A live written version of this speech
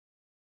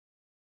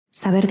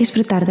Saber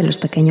disfrutar de los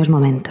pequeños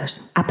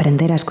momentos,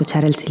 aprender a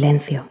escuchar el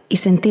silencio y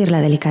sentir la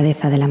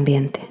delicadeza del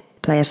ambiente.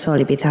 Playa Sol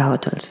Ibiza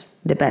Hotels,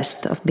 the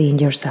best of being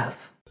yourself.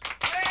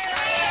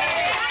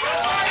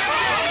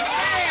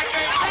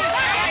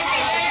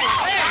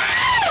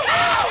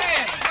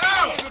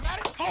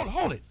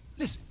 Hold it.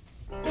 Listen.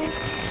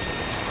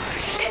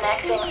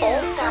 Connecting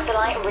all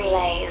satellite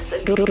relays.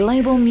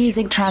 Global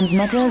music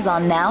transmitters are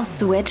now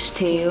switched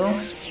to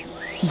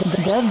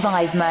the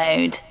Vibe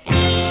Mode.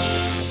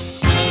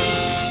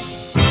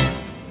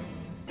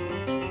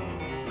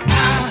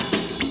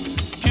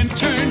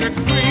 Turn the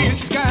gray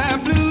sky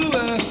blue.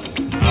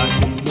 I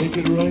can make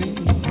it rain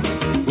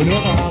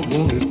whenever I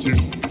wanted to.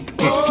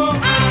 Oh,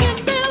 I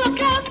can build a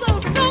castle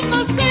from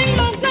a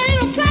single grain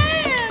of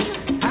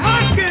sand.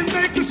 I can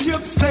make a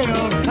ship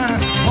sail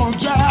on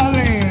dry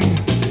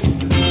land.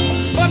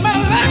 But my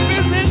life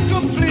is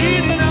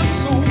incomplete and I'm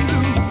so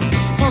blue.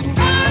 'Cause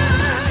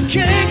I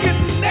can't get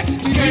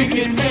next to you. Can't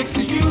get next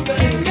to you,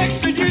 baby.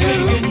 Next to you.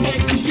 Can't get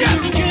next to you.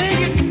 Just can't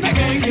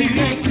get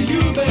next to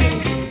you,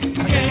 baby.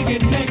 I can't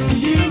get next to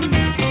you.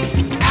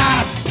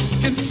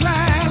 Can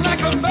fly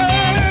like a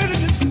bird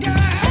in the sky.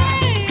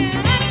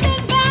 And I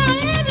can buy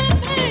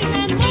anything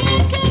and what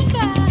I can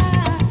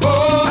buy.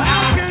 Oh,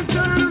 I can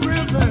turn a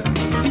river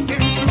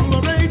into a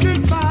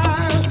raging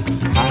fire.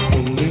 I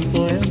can live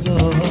forever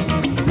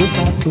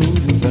without so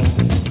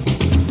desire.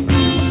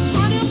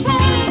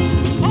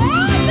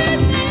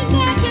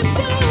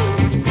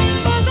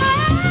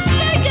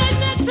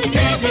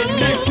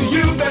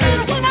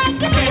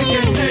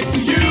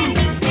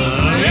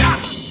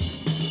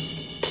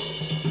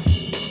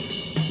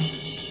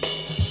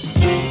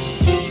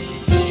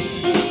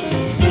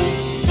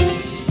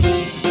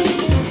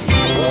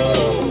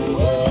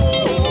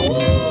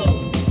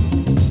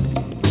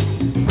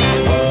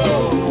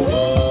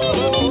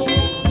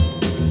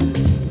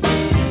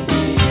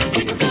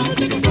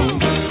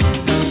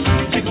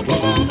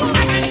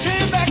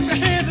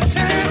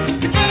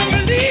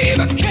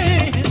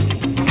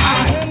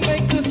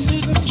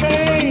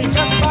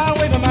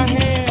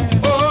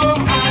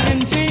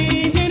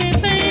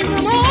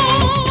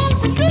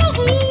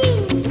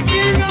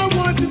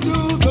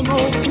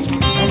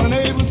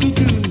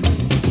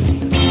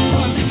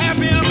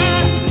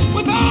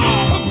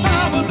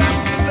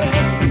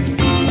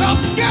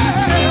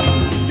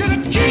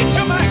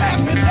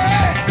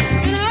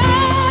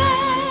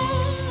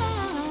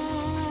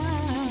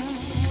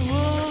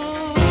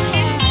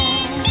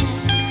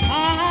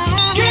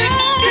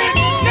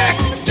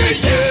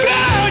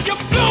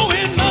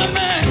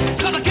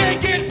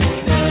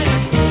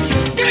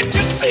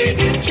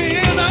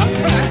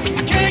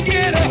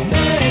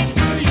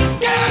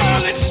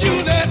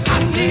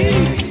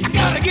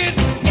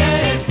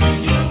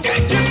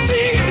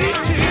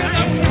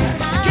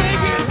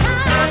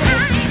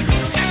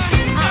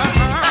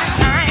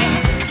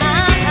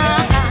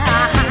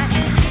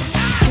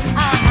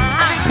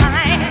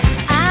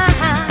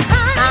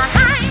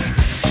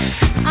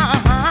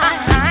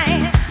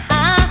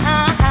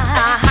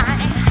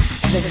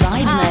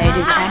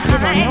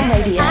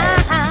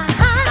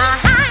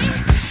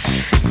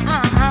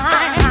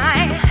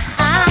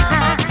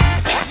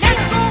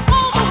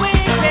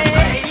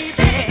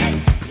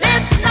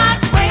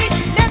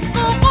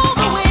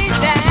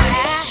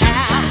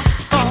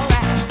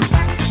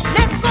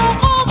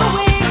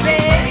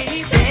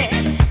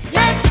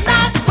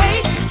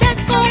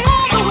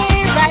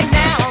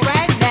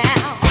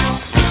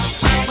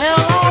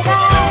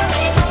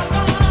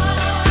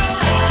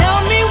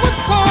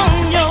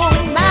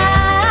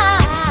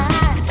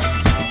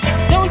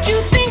 Don't you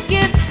think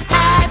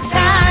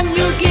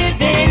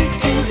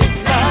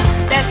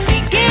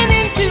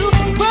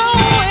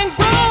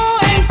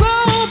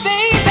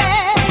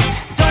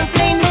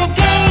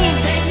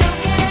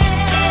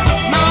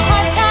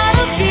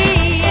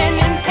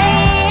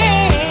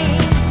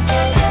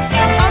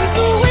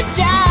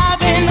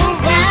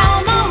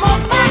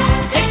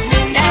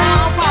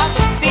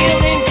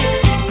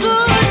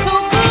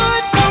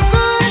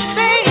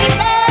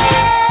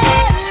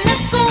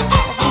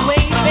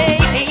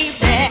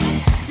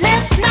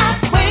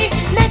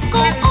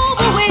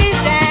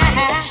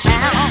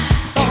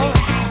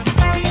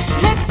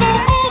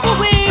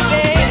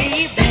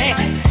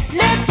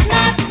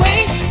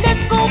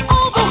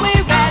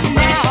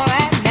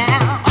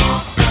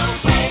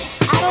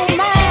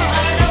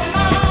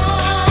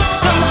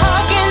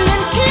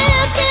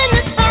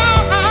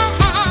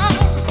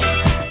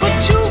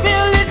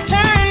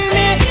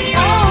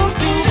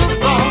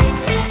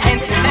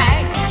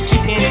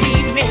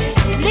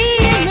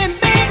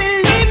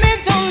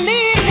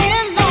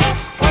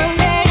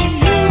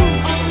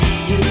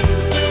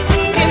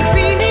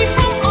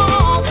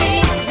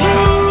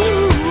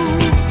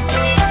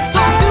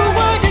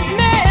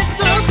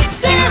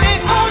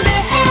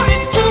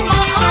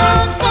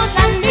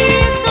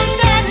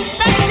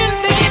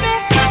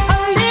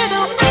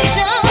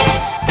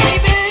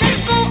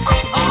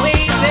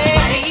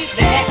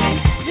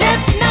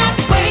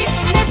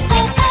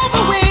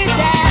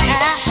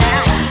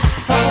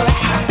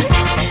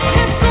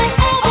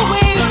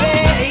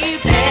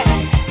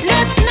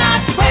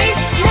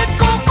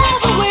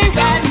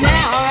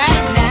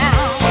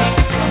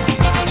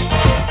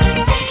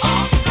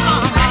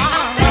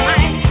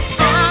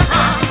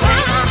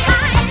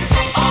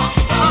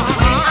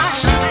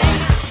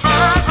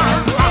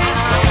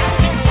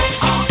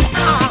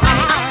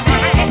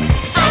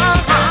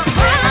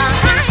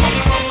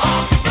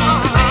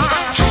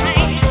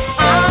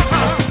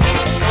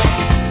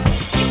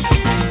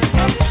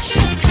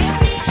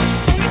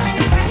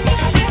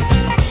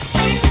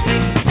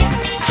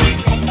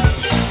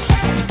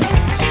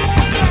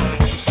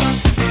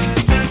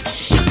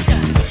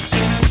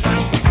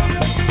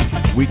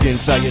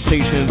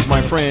salutations,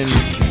 my friends.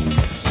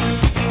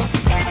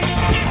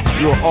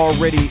 You're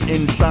already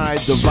inside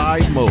the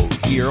vibe mode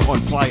here on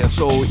Playa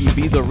Soul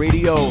Ibiza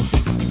Radio.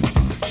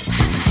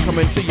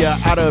 Coming to you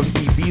out of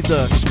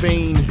Ibiza,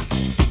 Spain.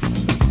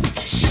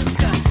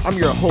 I'm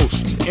your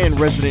host and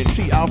resident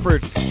T.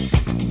 Alfred.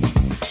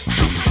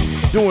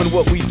 Doing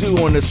what we do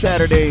on the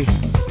Saturday.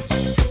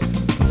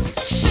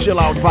 Chill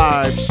out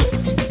vibes.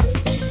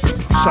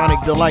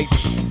 Sonic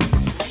delights.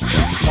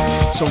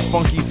 Some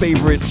funky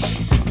favorites.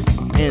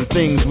 And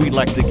things we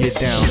like to get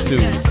down to.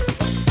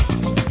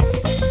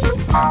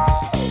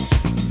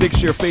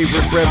 Fix your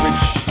favorite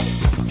beverage.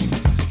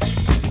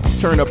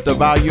 Turn up the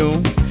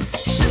volume.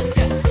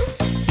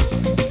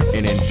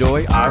 And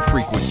enjoy our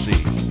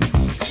frequency.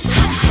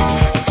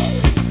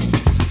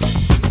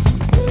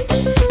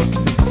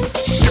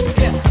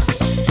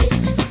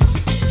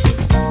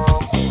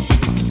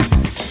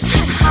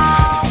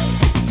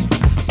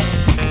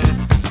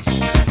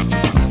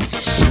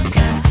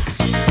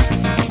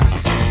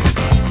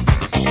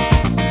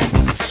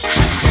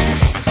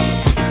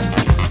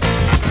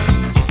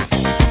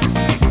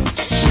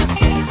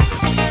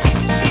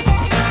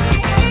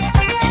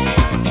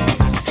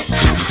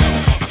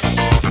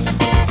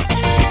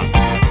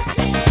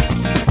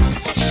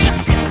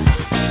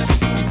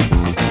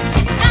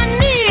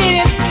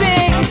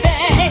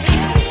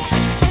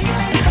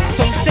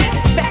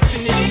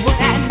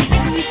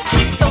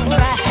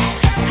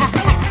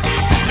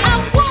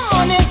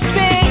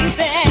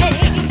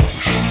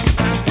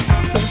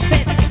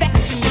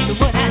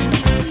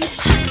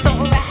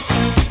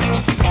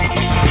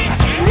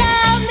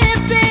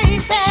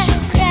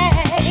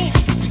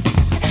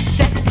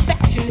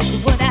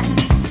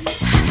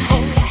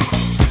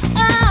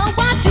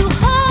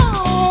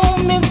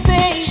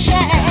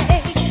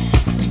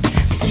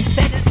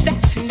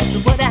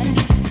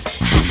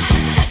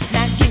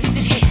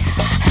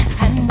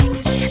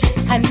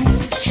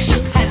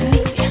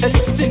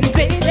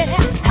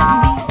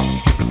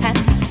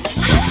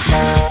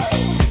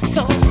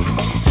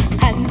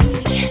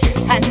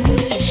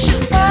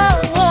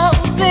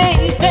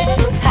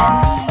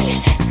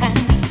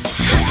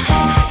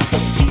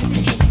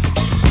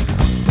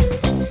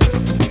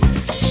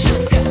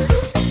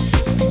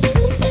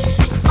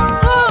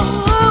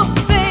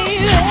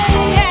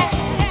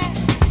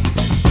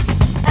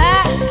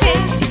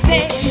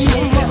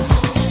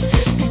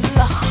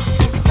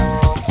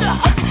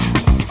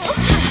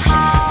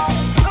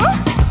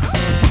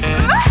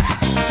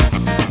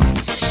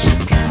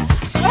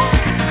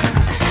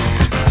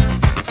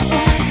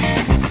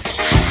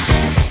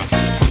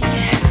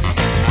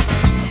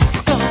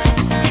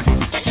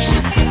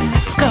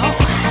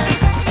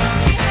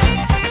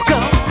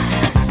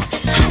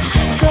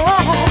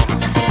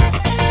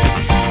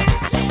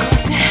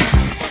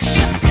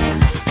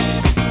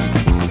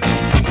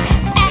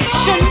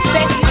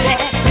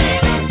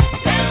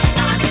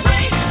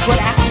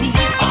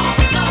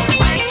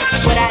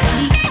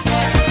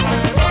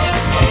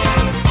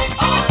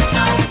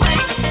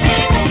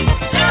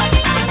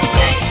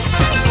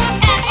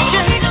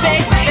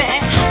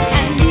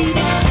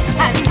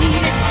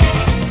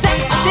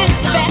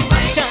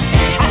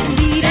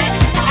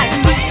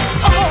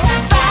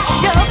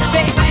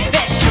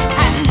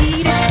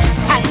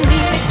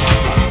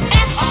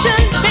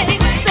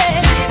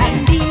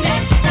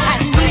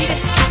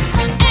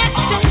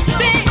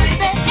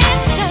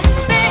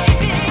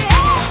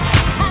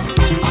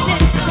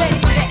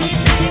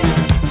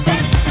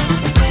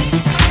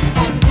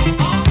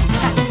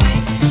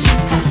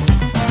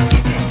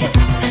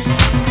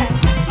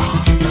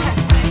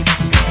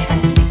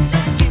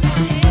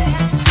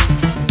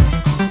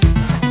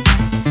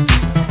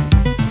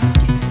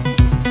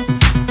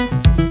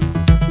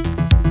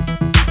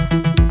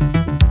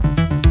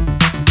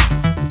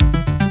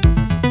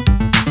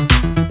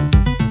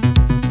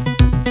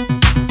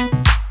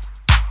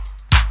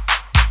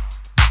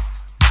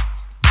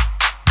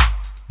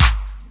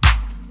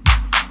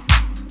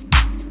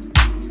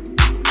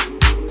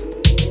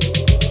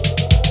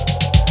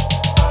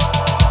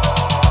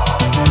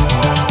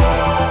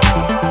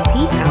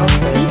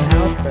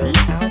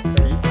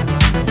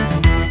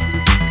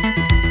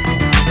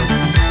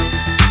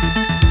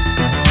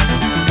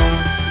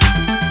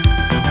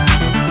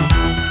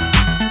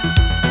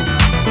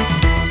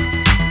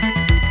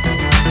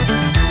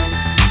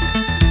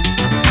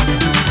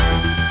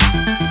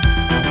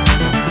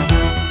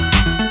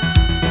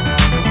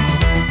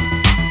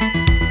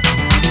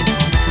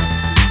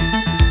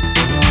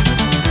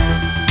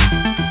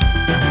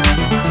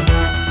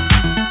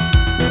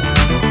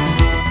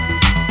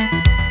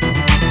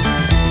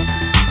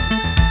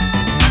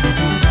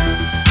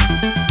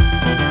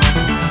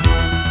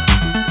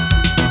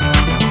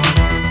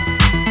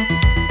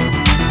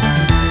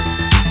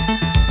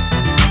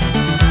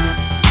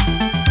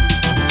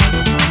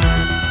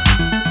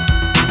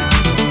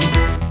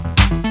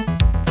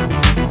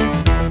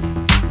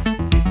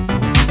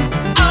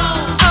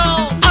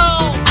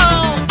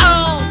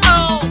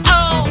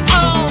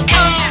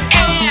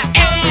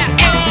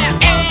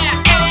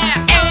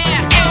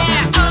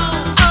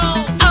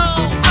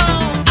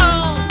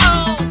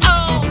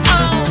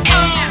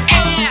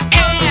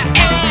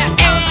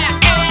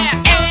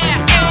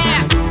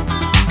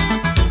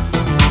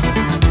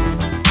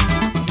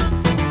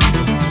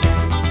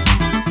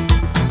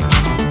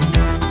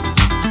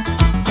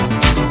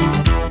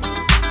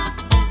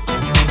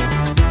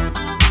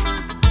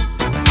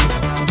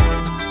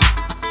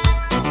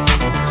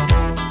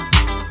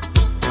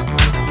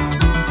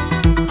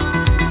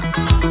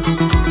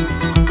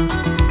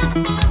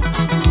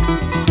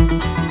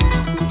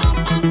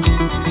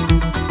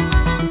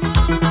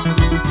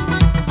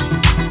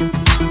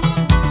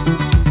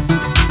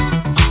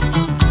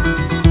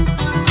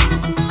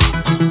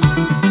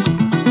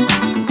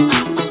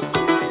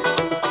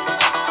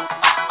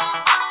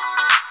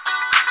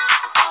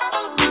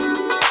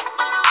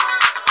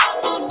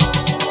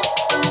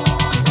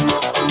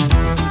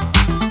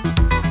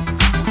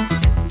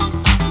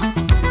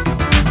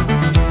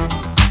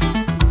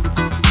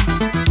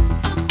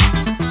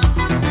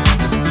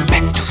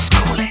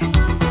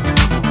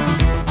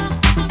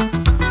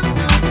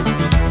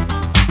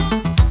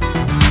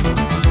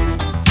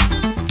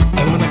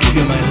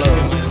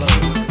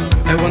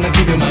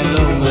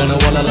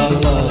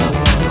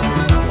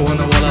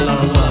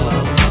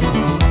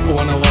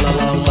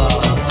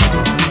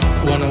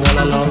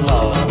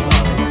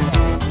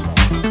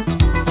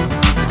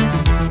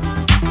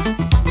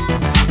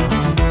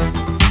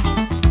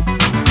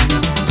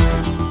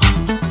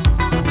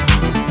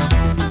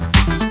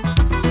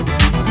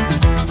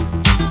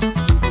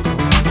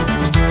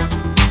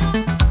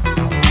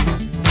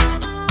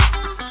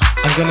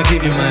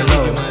 give you my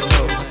love.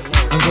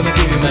 I'm gonna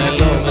give you my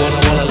love. Wanna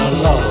walla la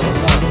love.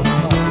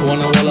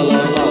 Wanna walla la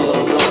love.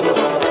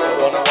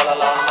 Wanna walla la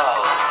love.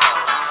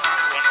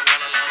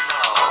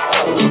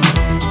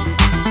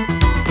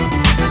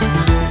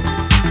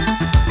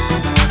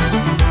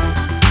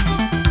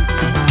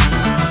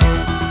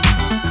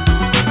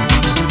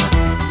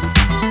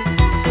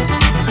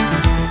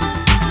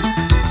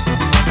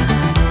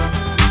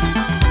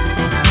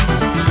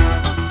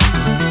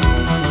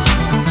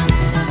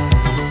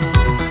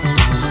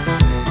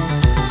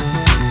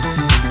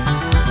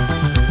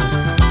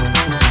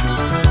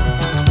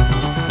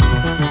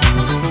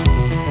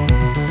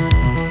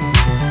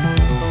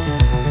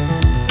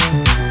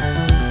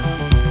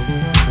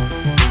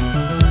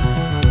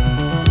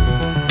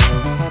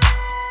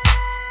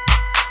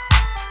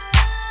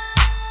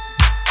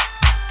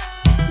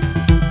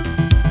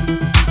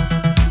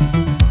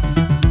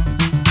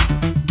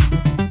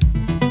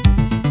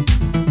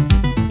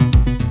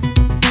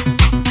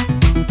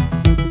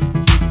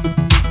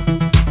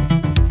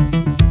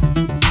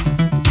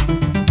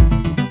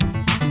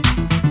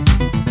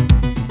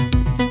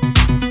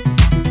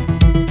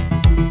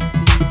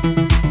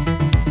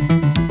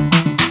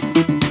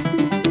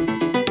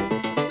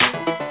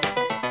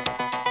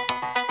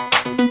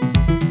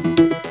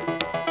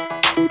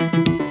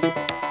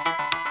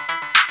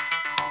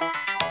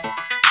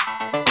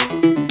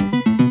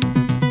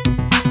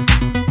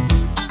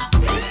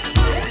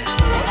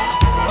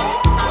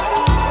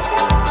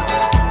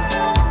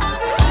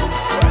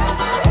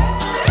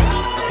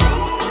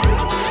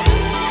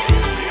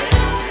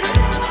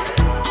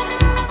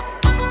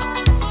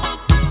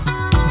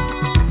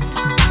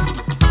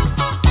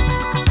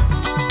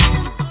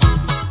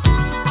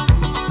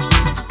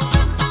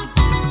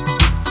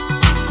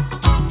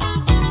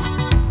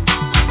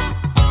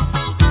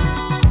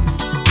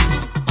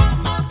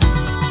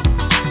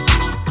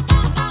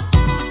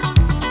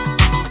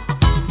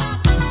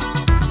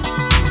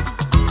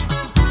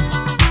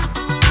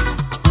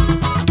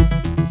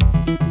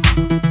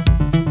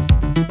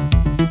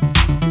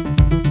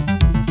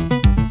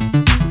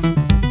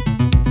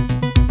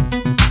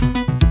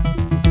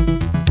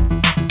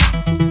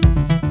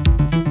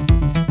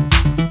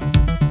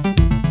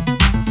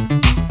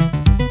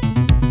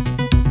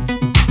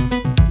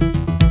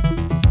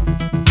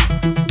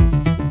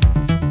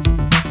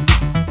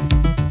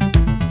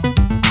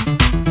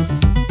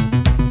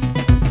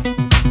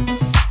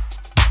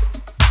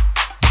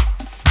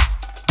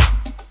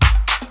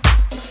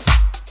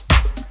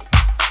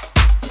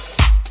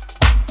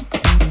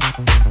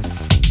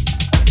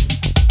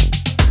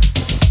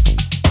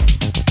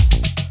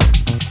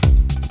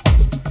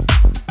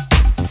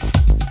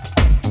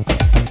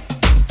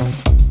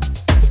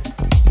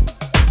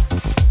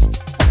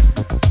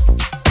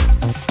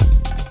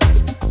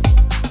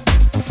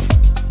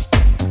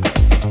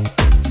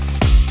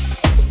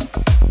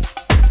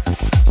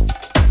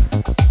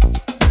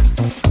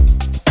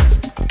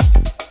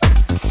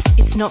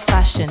 Not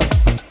fashion,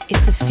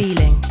 it's a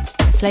feeling.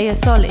 Playa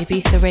Sol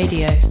Ibiza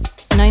Radio,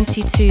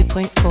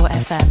 92.4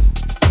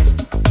 FM.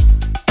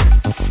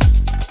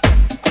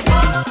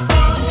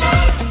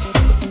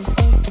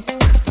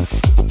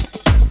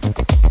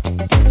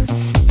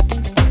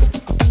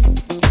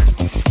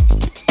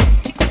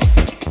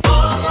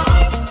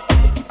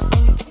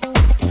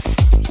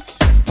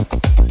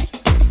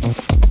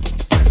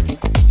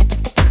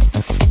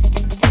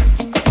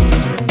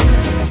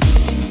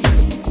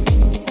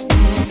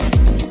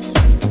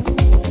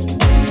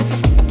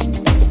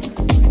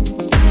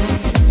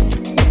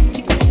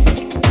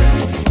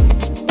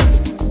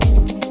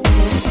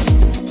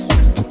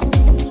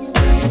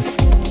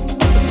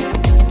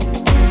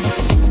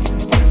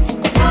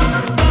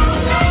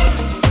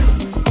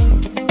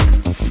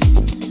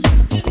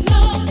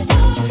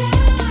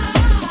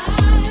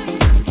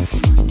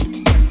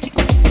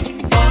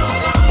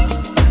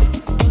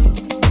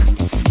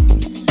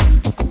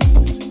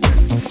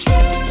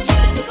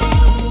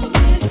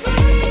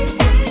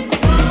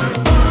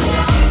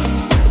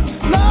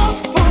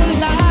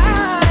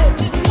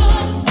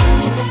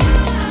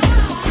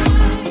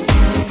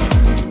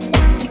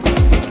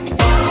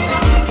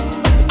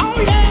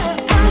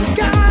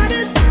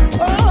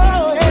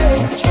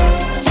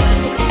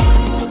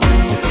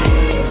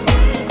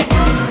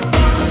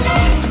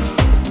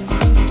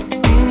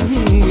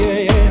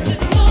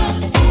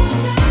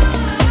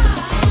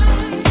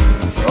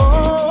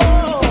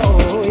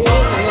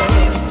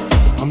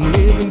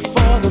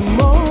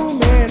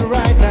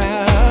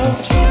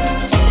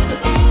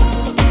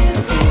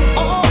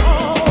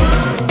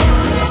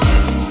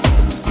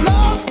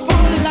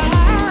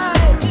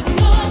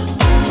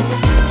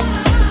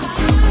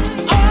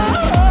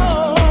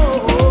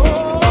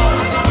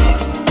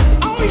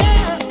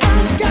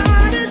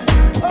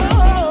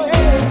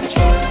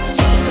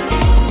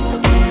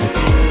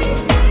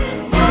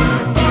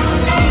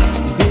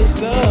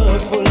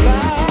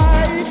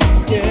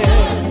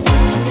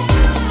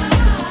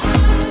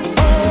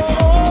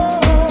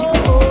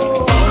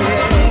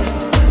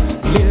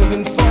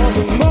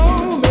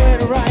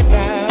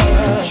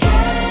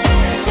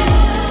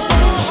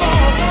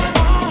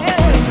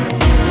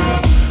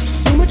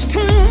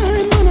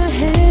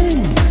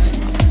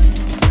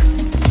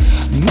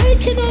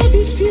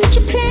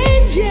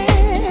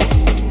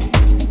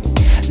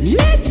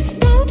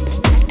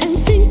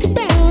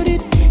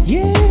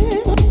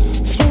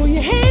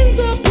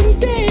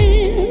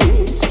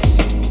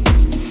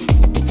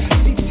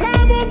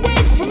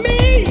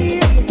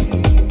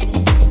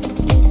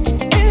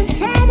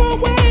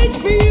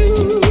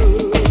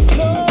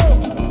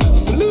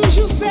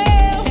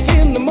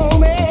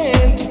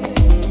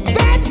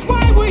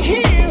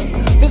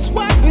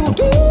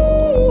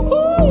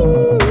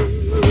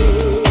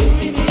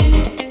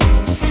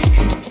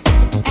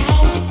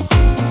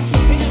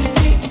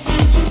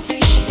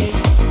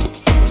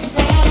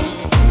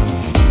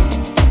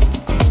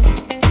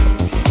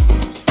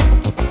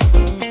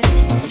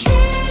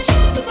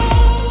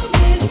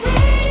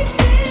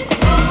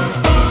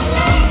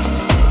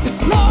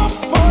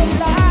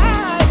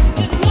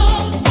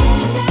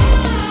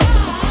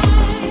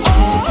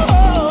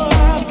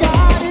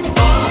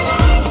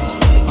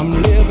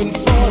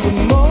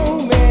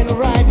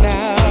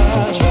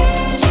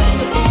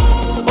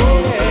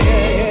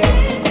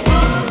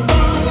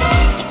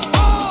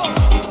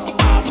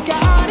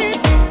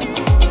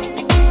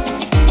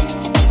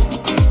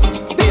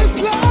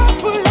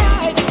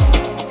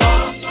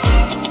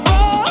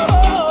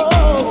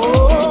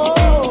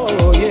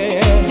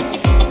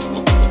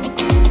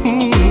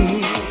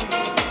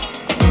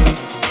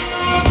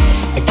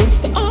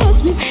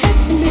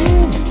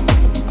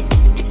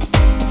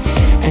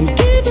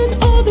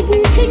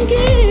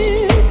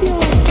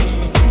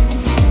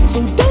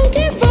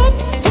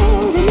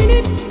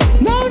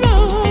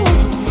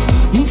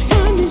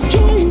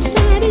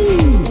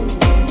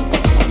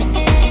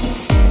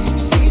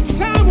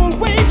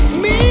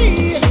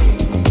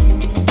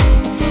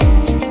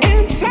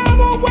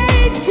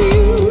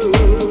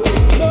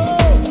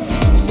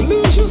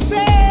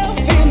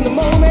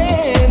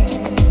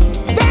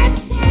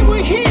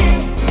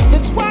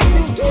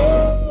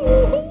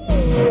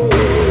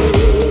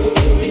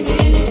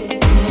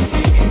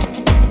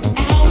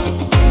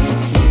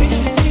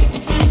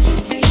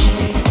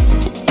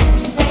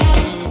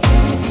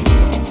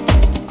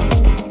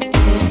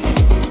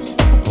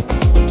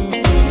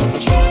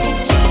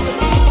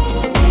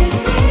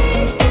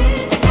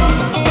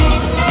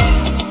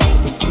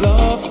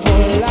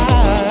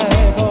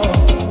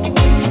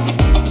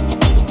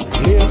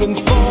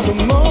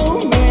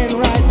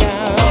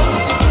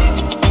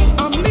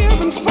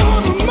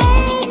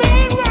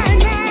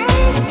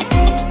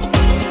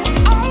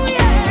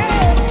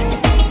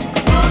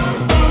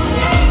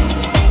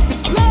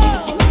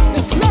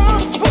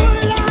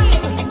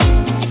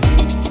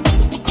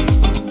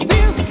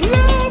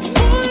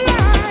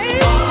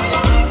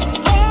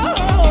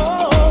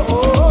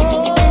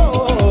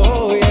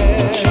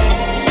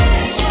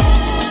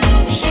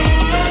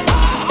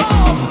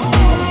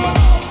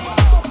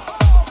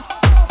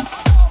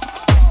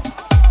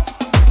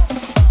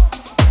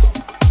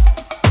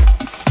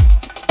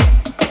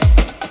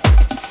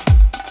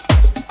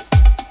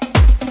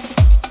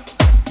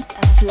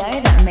 flow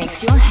that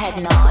makes your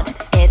head nod.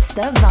 It's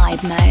the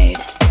Vibe Mode.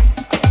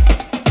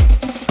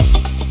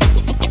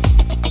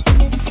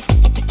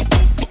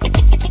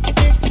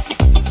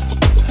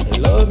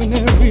 Loving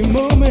every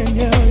moment,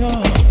 yeah,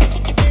 yeah.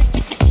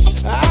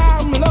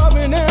 I'm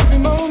loving every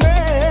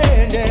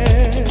moment,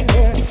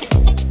 yeah.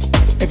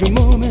 Every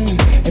moment,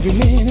 every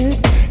minute,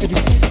 every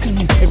second,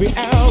 every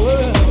hour.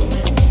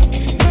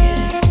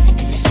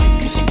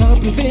 Stop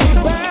and think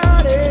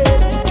about it.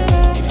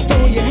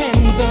 Throw your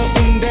hands up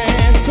and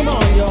dance. Come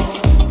on, y'all.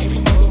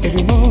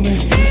 Every moment,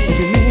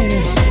 every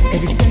minute,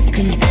 every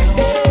second.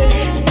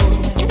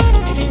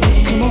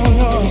 Come on,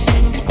 y'all.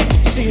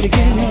 Say it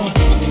again, y'all.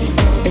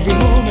 Every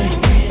moment,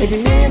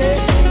 every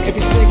minute,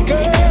 every second,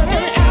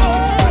 every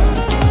hour.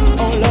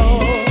 Oh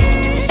Lord,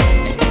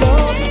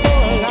 love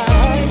for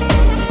life.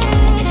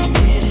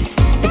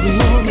 Every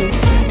moment,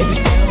 every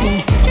second.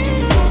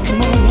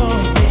 Come on,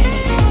 Lord.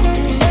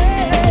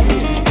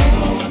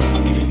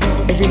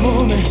 Every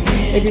moment,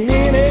 every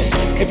minute,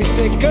 every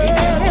second,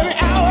 every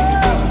hour.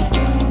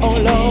 Oh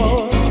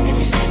Lord,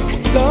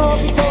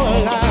 love for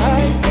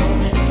life.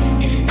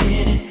 Every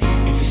minute,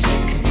 every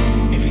second,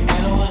 every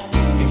hour,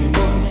 every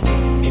moment,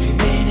 every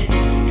minute,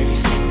 every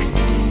second,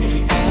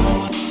 every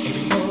hour,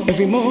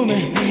 every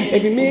moment,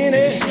 every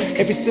minute,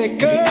 every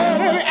second,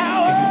 every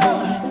hour.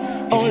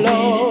 Oh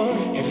Lord,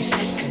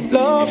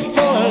 love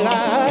for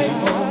life.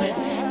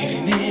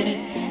 Every minute,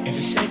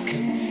 every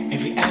second,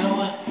 every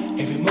hour,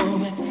 every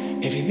moment,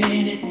 every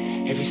minute,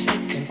 every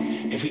second,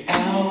 every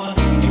hour,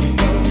 every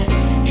moment,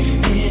 every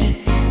minute,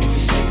 every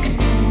second,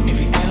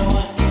 every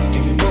hour,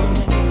 every moment,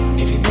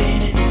 every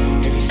minute,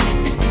 every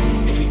second,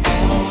 every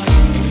hour,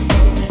 every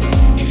moment,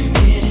 every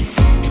minute,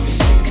 every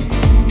second,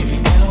 every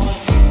hour,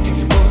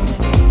 every moment,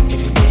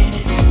 every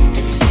minute,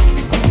 every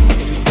second,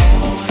 every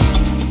hour.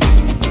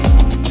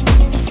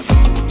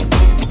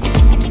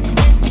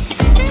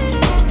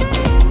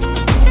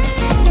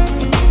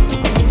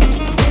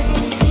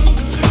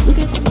 We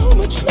got so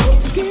much love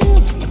to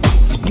give,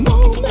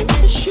 moments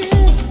to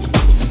share.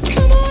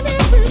 Come on,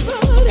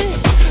 everybody,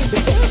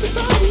 'cause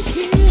everybody's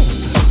here.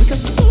 We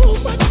got so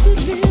much to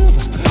live,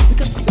 we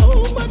got so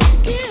much to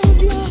give,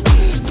 yeah.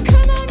 So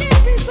come on,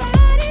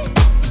 everybody,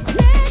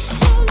 let's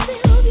all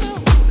live, yeah.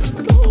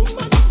 Go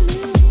much to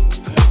live,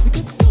 we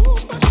got so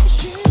much to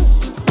share.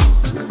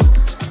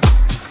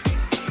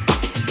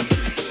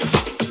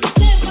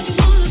 Say what you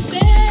wanna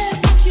say,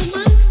 what you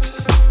want.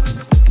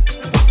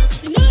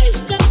 You know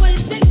it's got what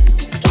it takes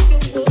to keep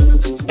a woman.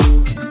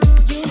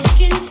 You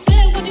can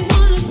say what you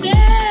wanna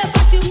say,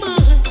 what you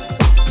want.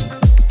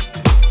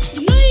 You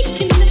know you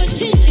can never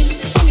change him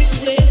from his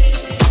ways.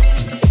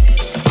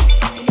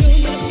 You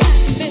know my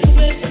better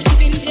ways of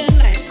living their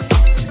lives.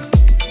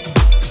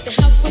 They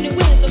have funny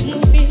ways of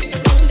moving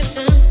around the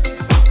town.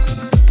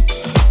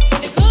 When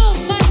they go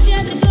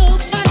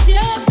party,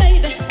 oh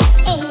baby.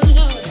 Oh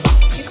Lord,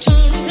 you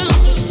turn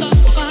around and talk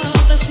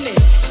about the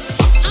smell.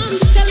 I'm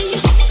telling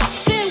you,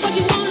 say what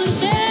you wanna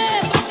say,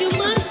 what you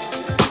want.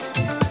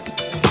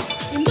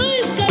 You know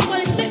it's got what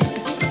it takes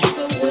to keep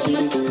a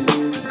woman.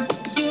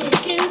 You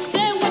can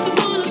say what you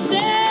wanna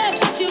say,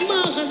 what you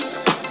want.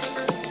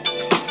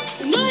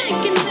 You know you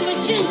can never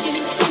change him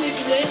from his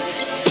ways.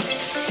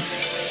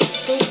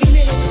 So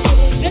women are so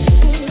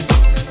grateful.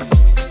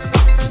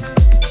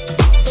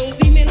 Some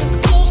women are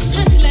so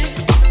heartless.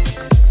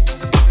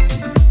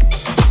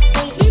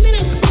 Some women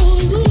are so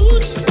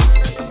rude.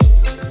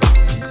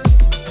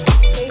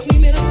 Some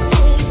women are so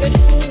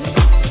ungrateful.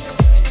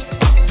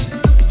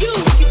 You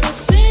keep on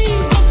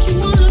saying what you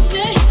wanna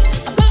say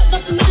about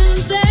that man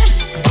there.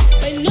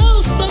 But know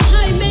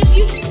somehow he made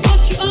you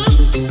what you are.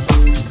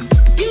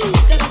 You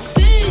gotta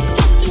say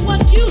just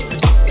what you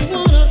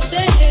wanna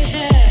say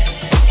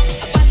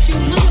about your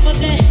man over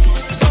there.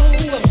 Oh,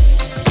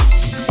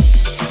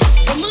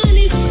 your man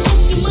is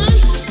just your man.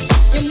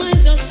 Your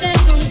mind's all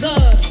set on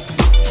God.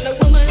 And a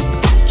woman's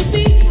got to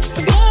be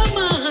a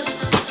woman.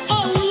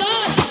 Oh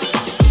Lord.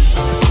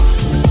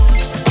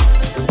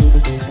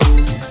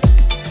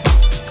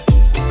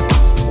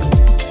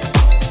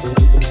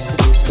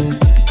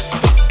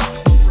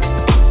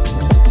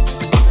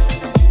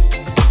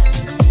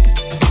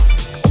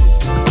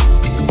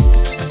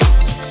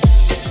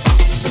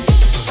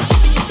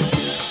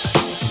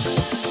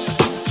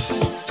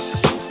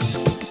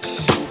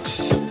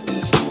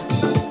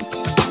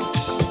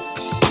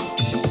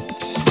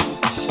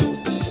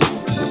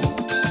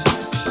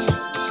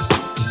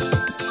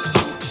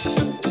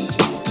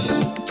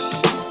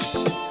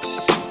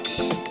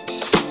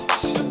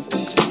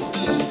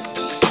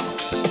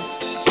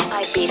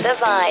 I beat the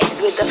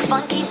vibes with the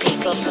funky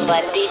people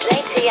and DJ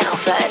T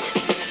Alfred.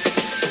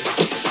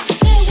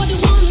 Say what you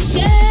wanna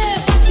say,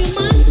 what you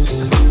want.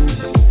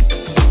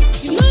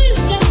 You know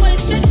it's got what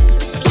it takes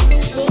to keep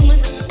a woman.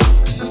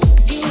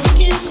 You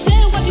can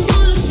say what you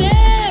wanna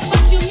say,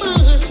 what you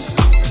want.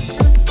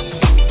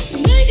 You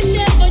know you can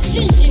never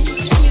change him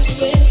from his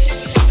ways.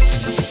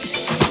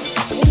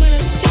 Woman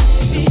has got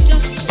to be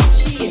just what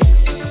she is.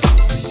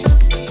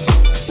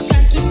 She's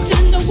got to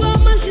tend the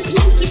woman she's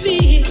meant to be.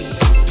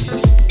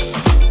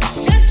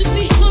 She's got to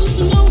be home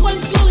to know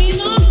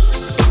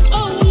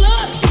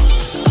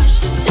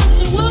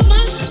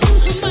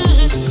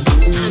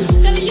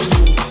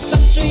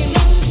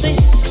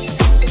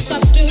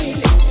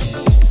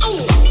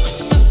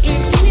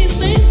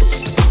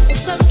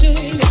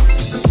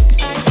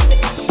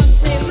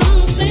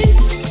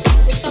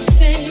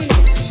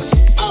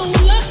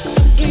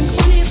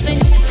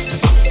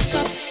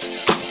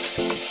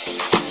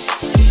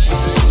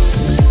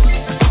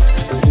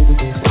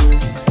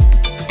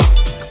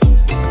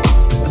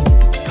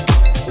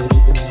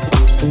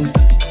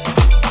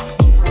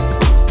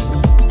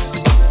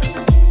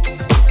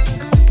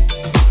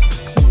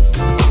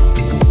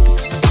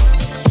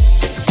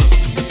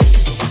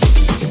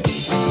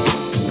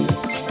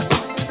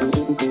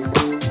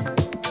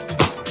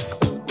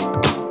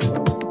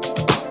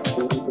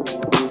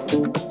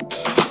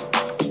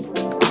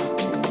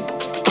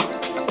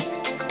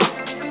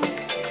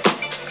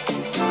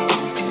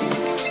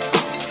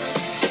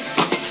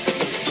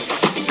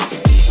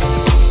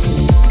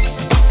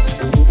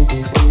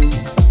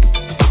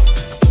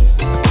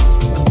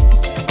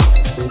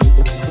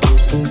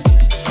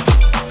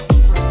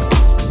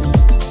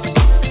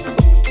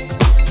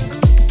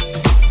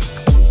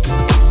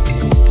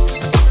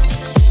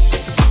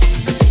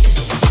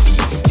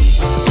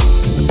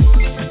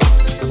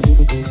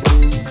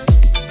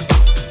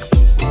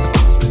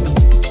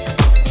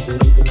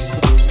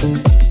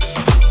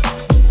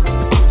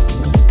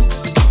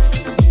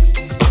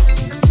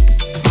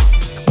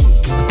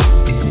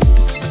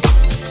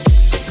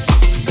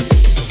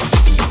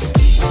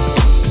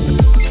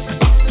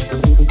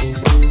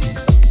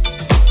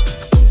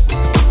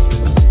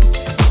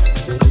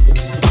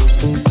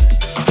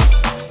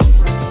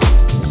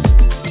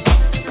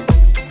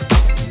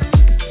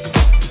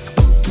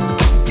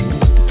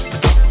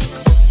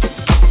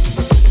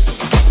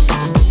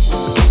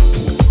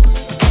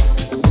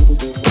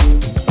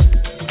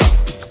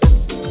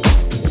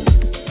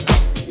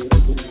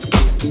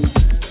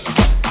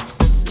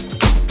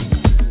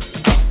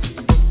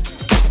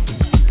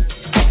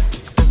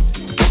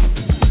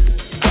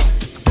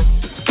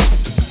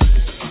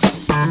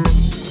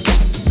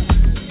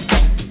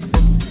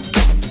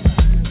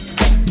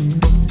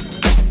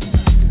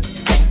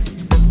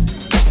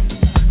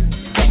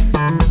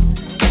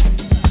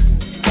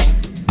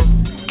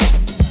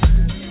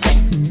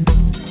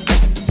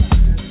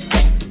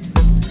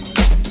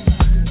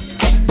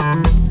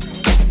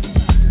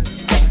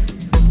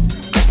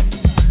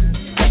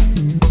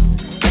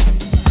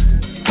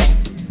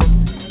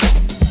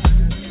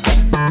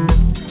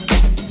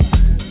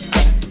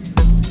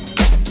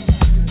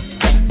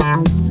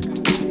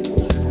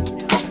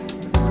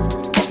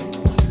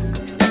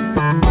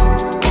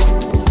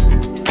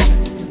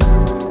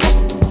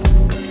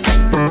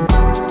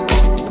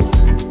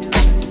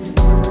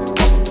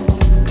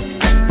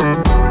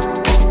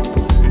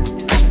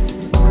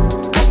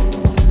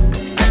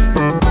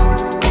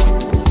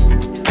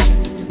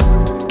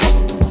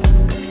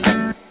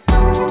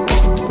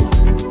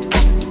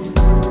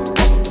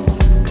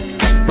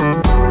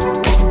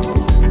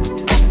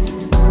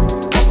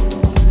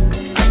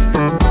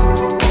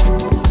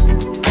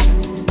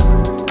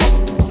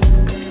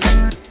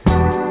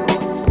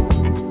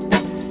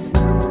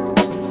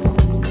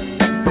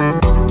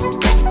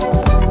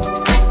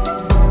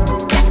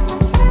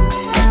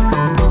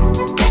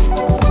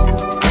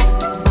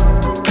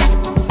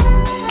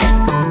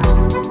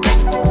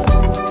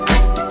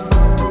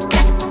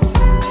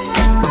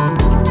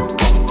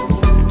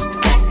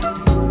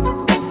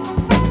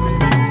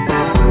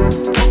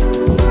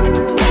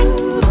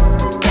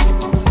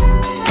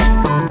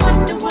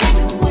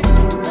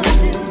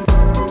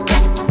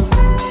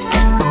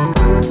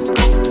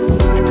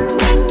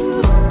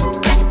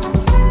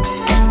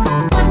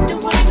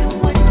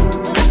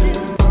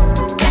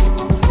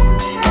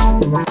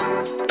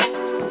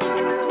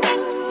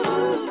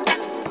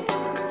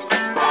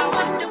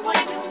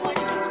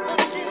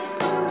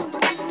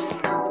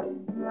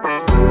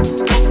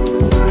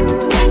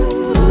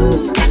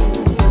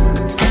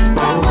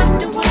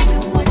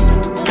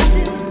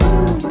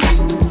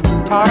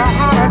Taught her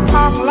how to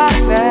talk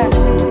like that.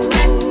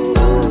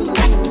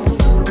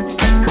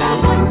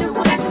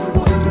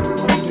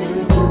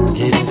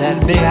 Gave her that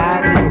big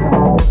idea.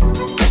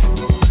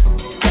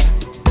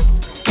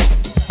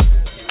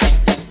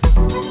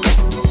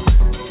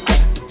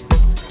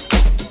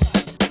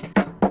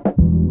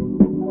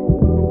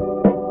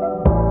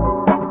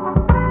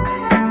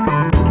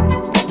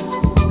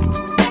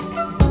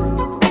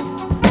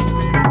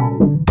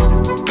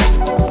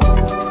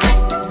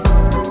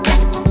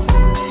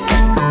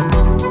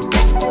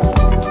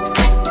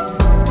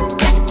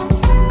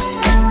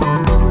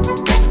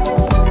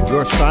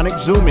 Sonic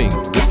Zooming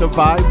with the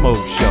Vibe Mode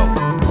Show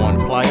on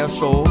Playa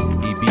Soul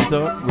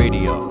Ibiza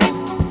Radio.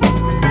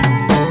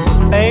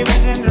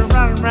 Baby's in the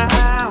run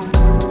around,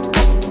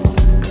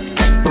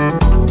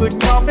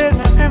 putting your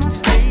business in the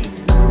street.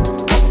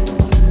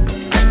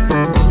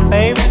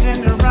 Baby's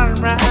in the run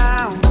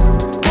around,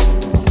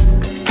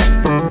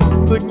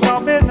 putting your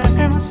business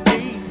in the street.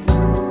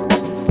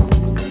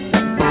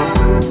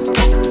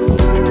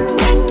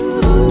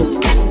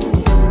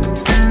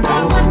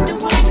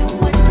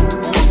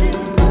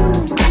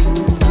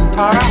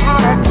 Taught her how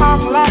to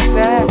talk like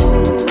that.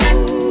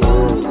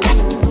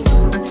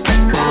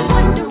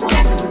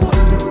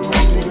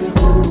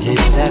 Gave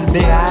her that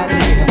big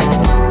idea.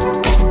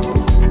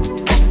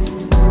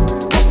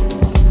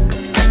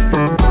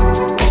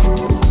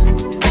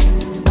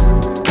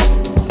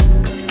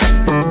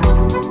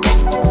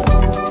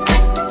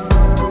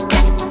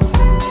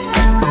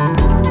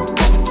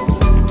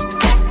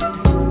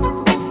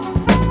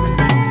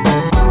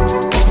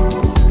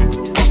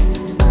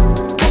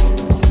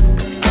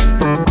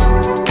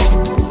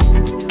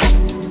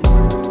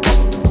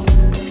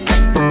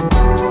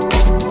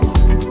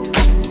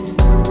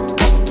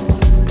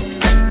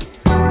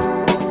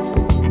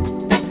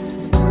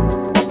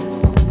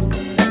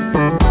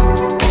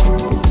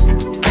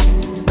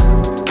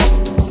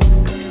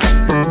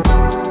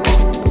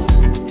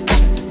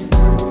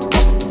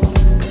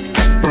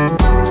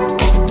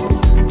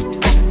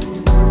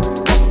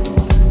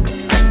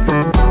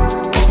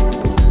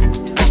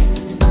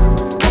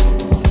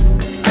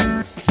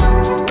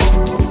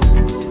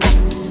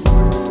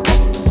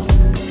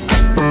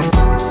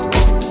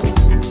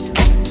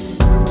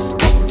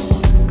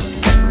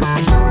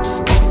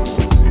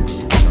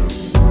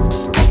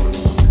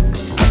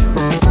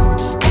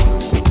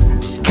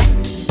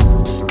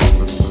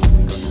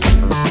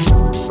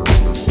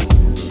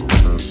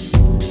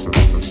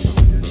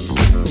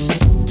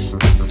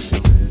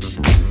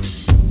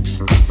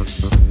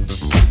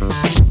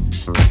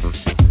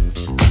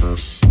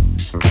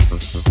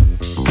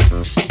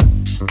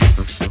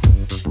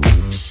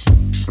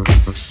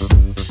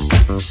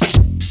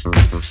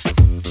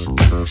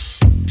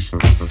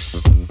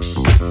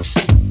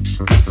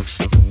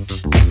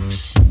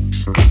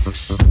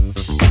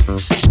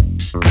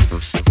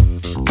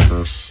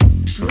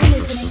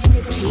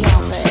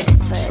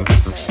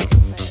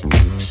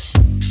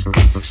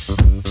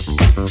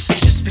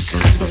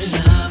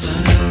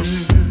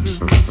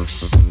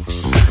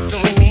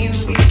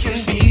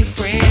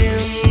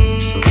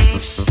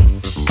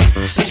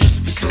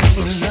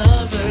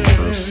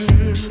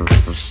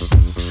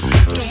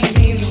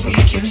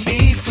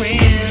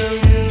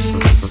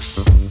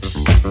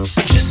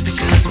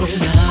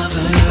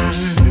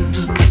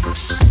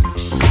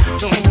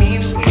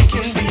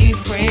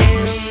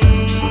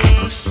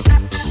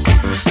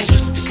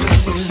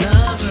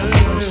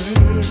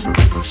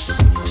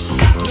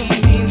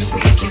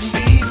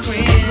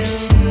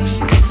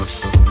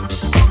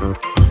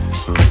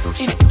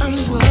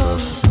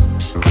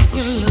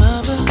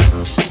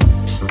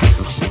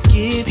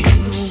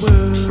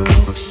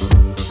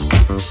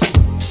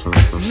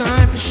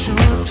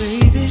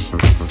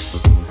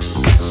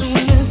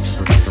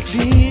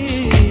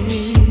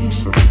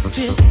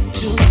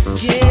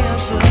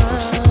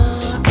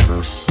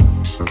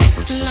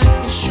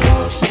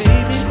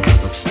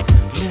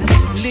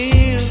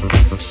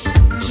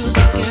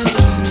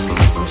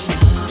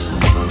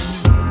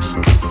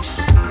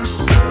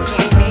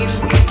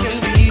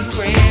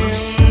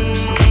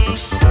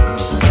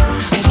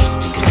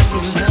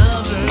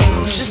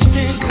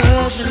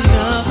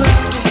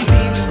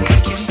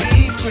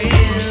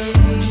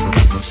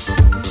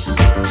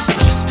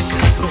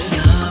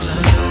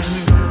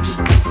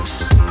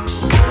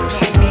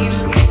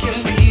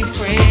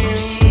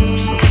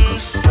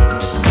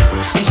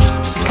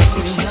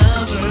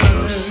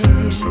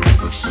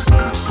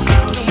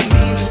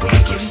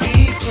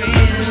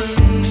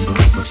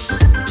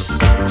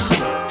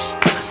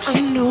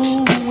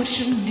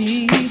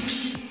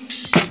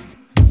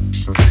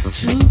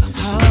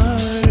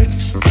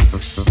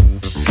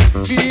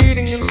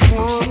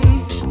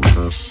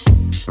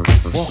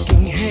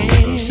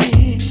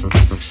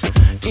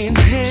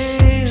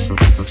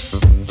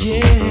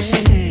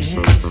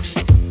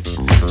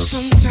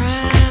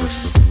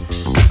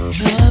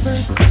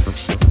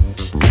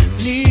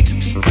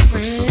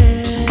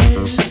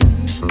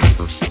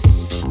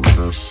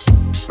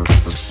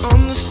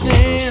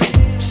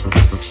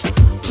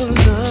 the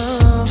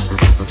love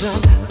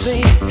that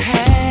they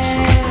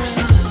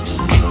have.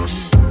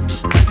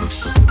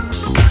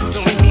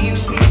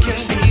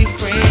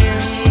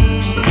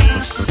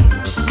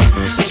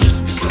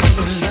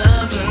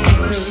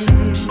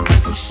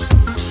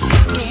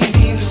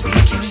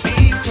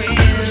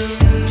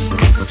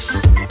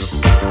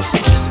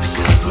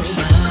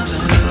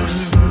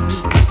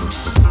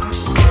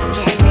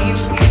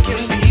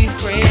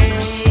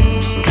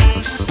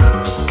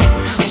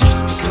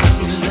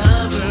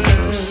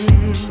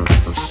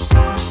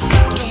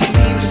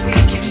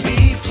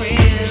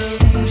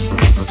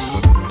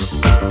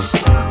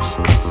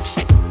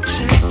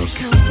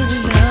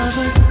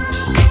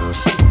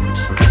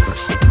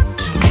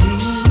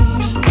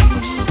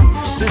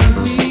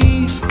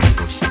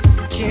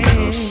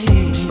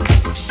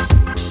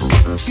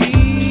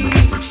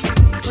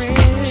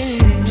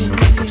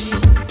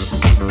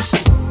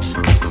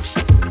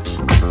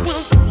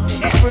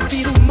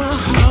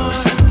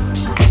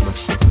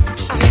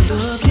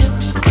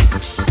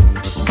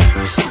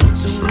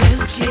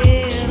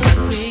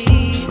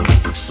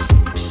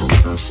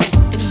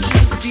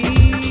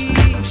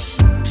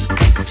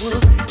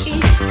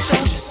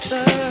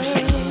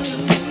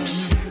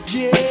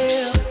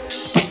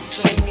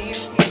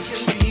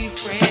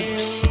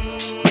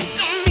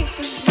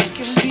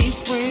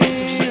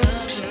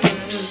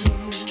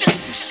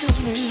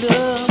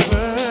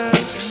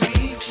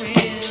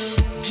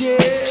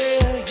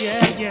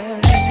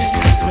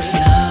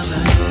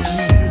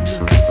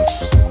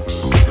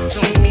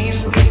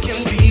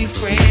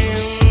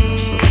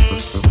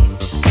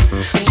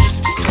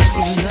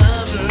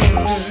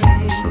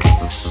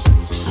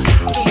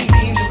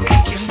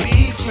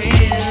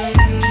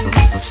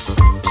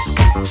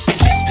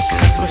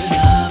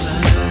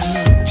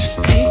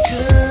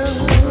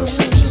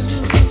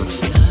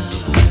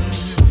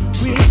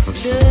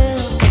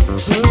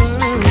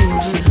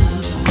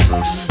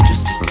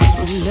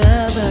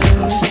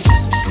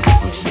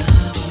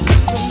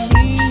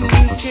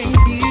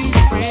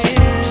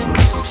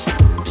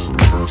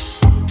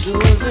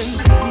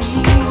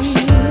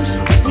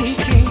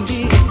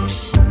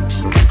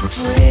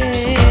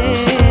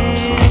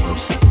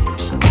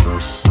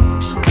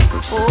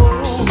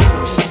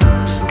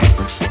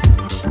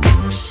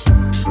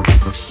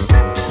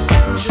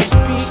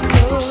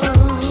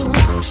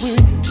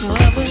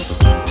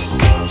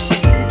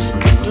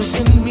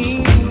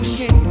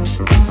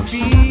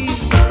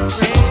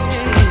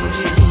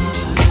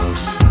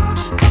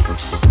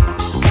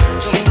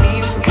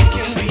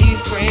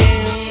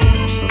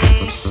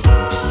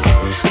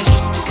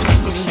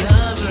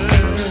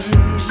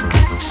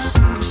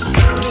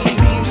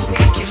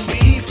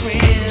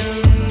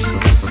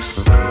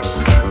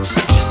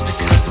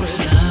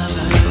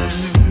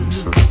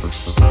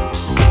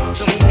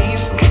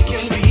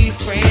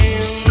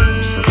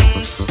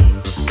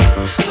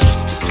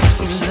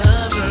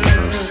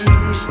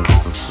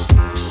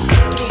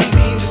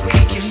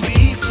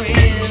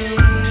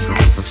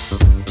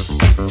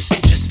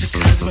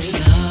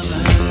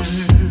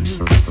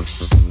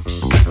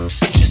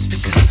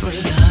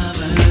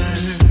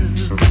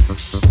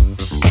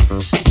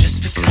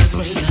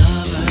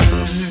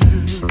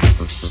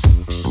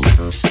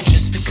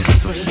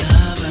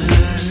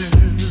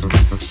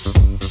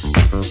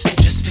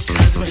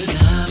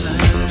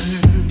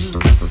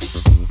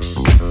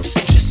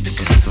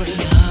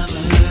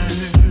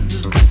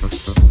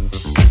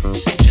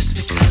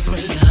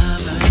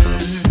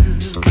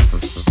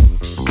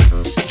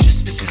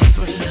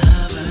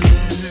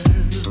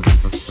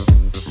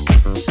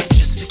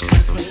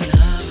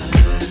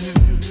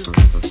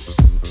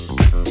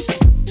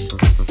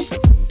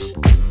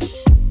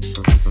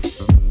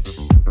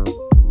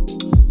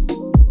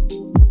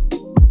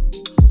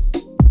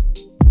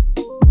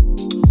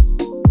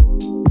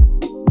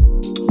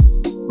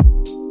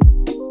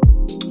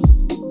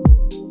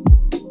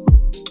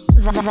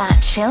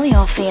 That chill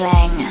you're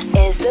feeling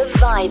is the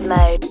vibe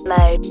mode.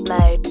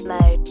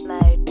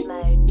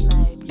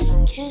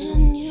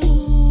 Can you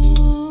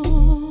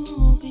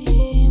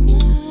be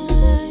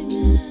my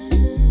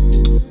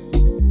man?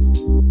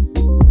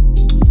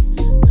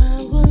 I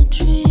will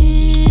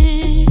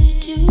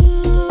treat you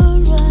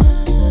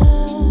right.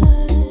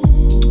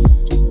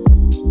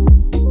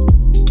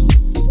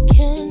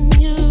 Can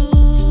you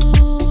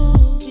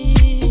be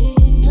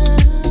my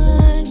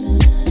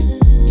man?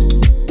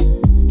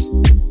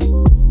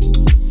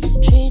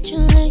 Treat you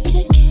like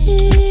a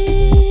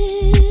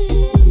king,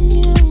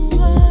 you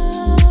are.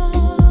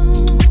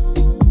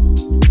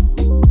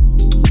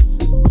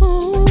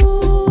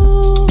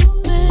 Ooh,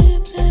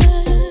 baby.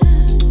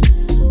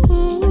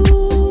 Ooh,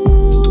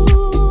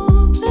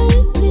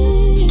 baby.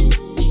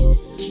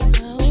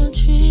 I will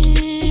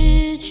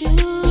treat you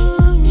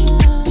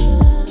right.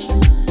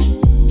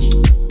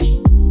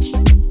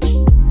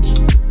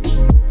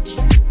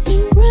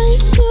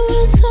 Embrace you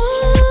with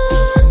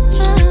all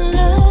my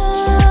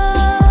love.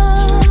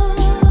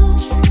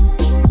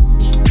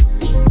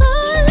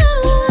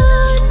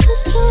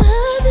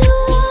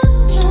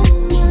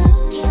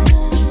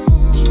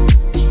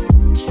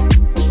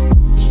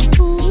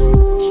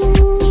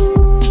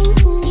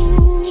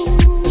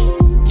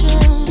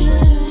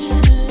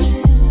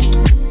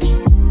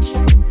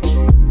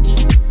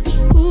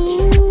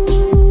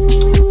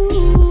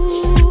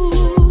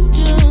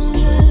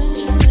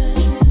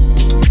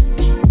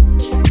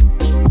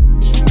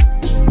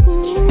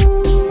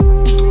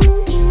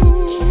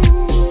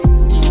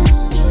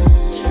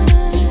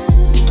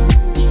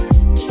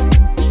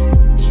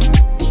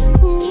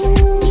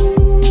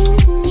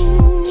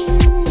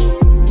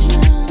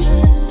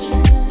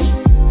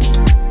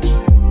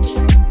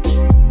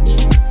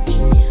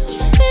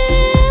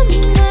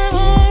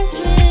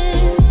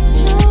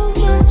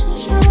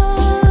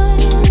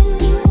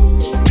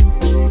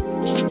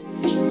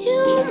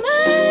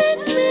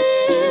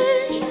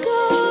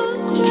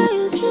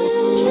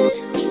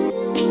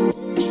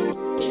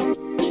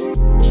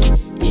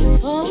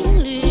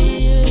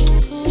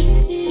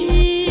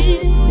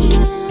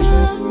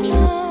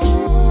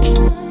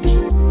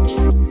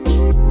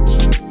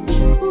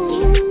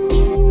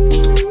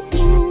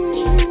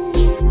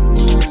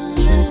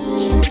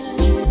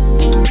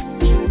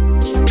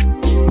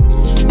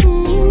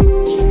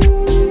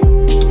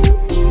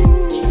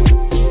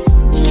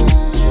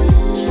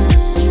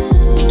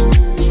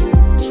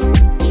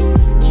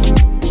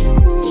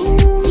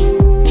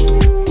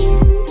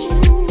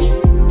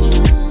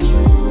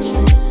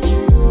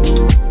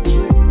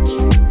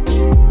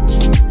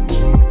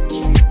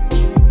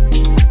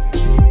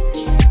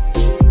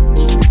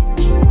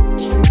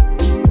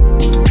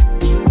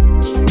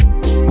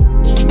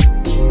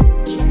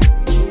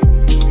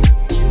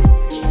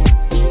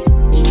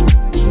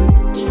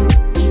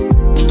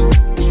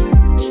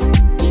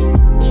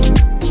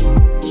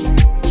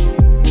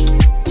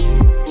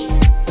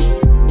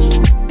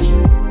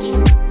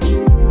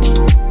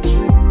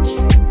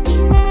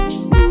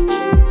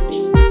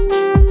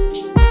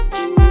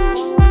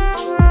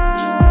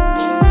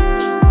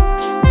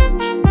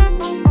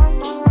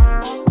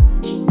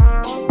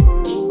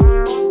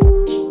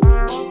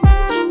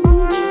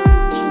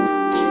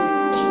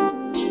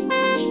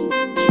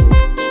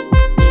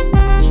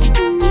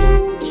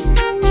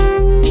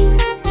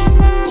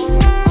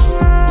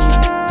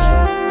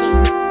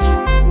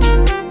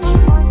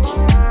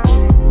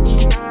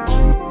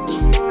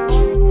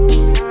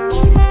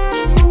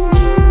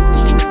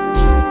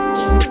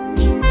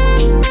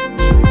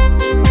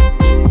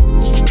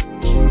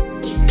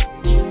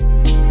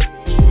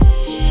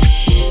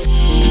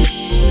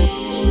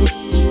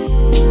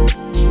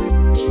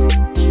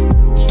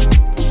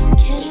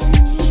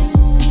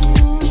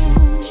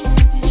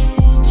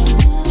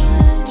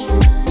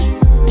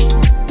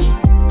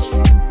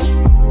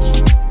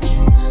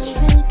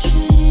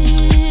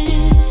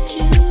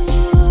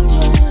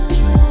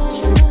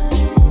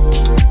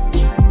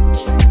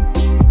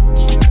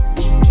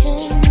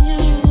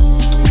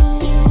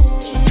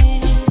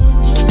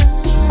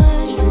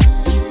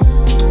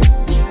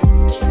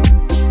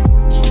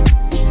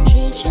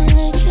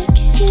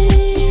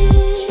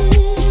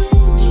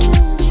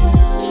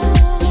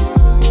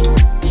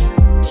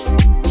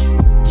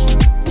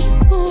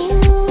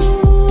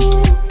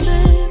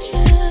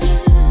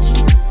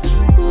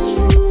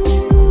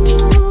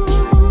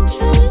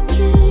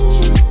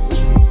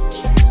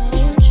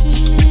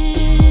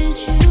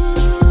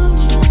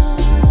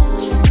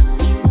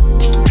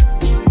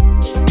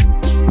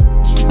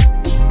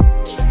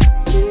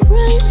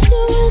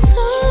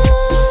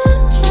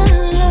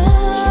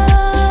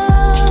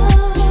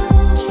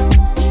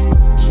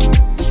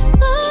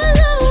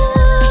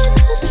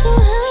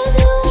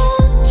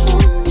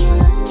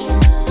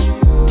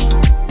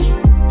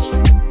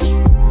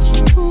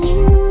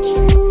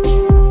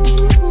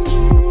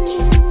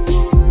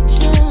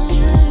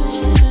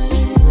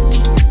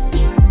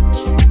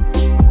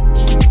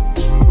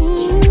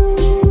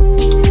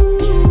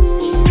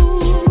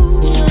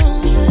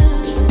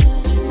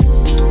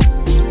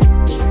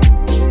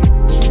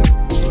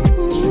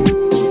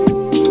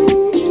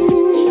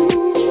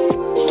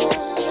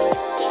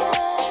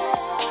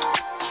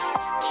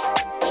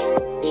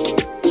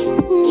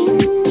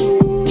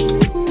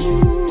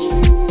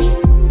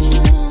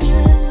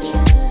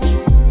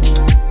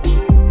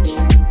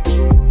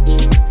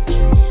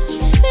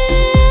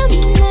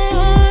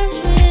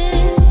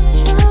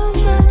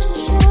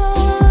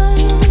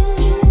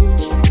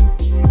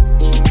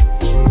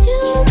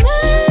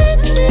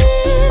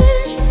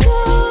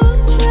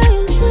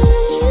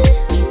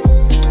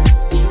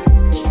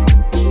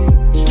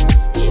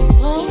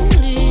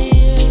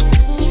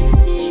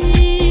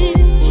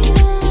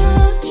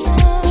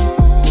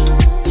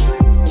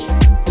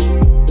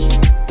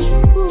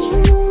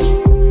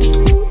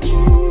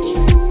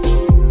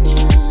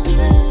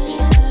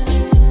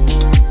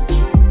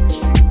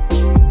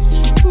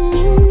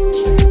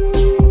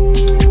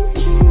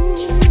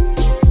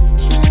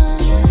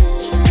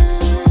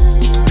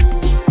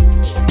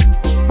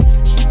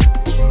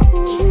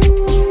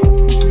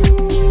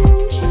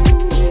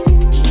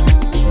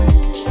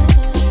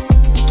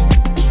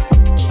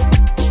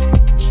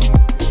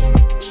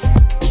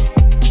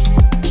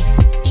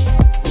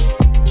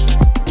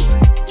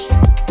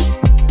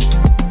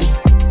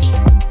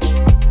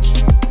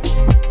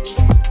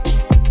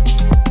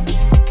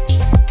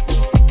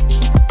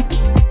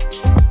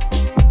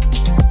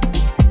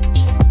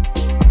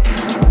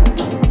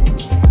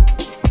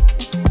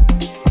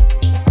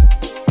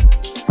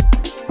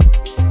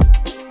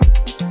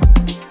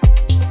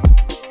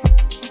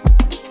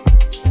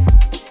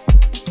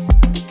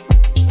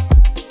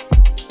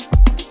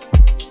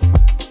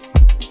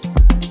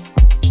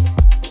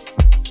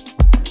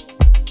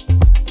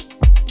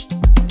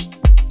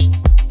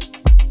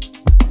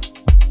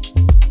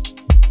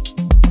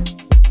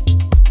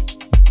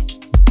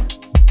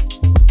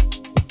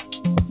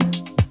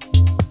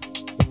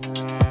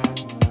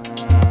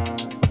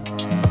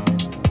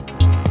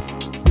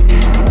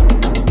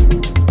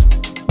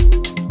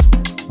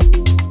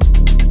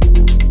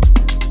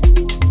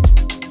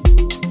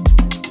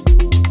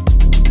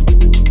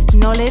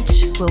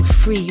 Knowledge will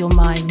free your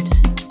mind.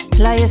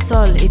 Playa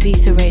Sol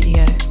Ibiza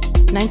Radio,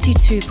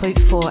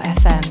 92.4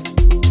 FM.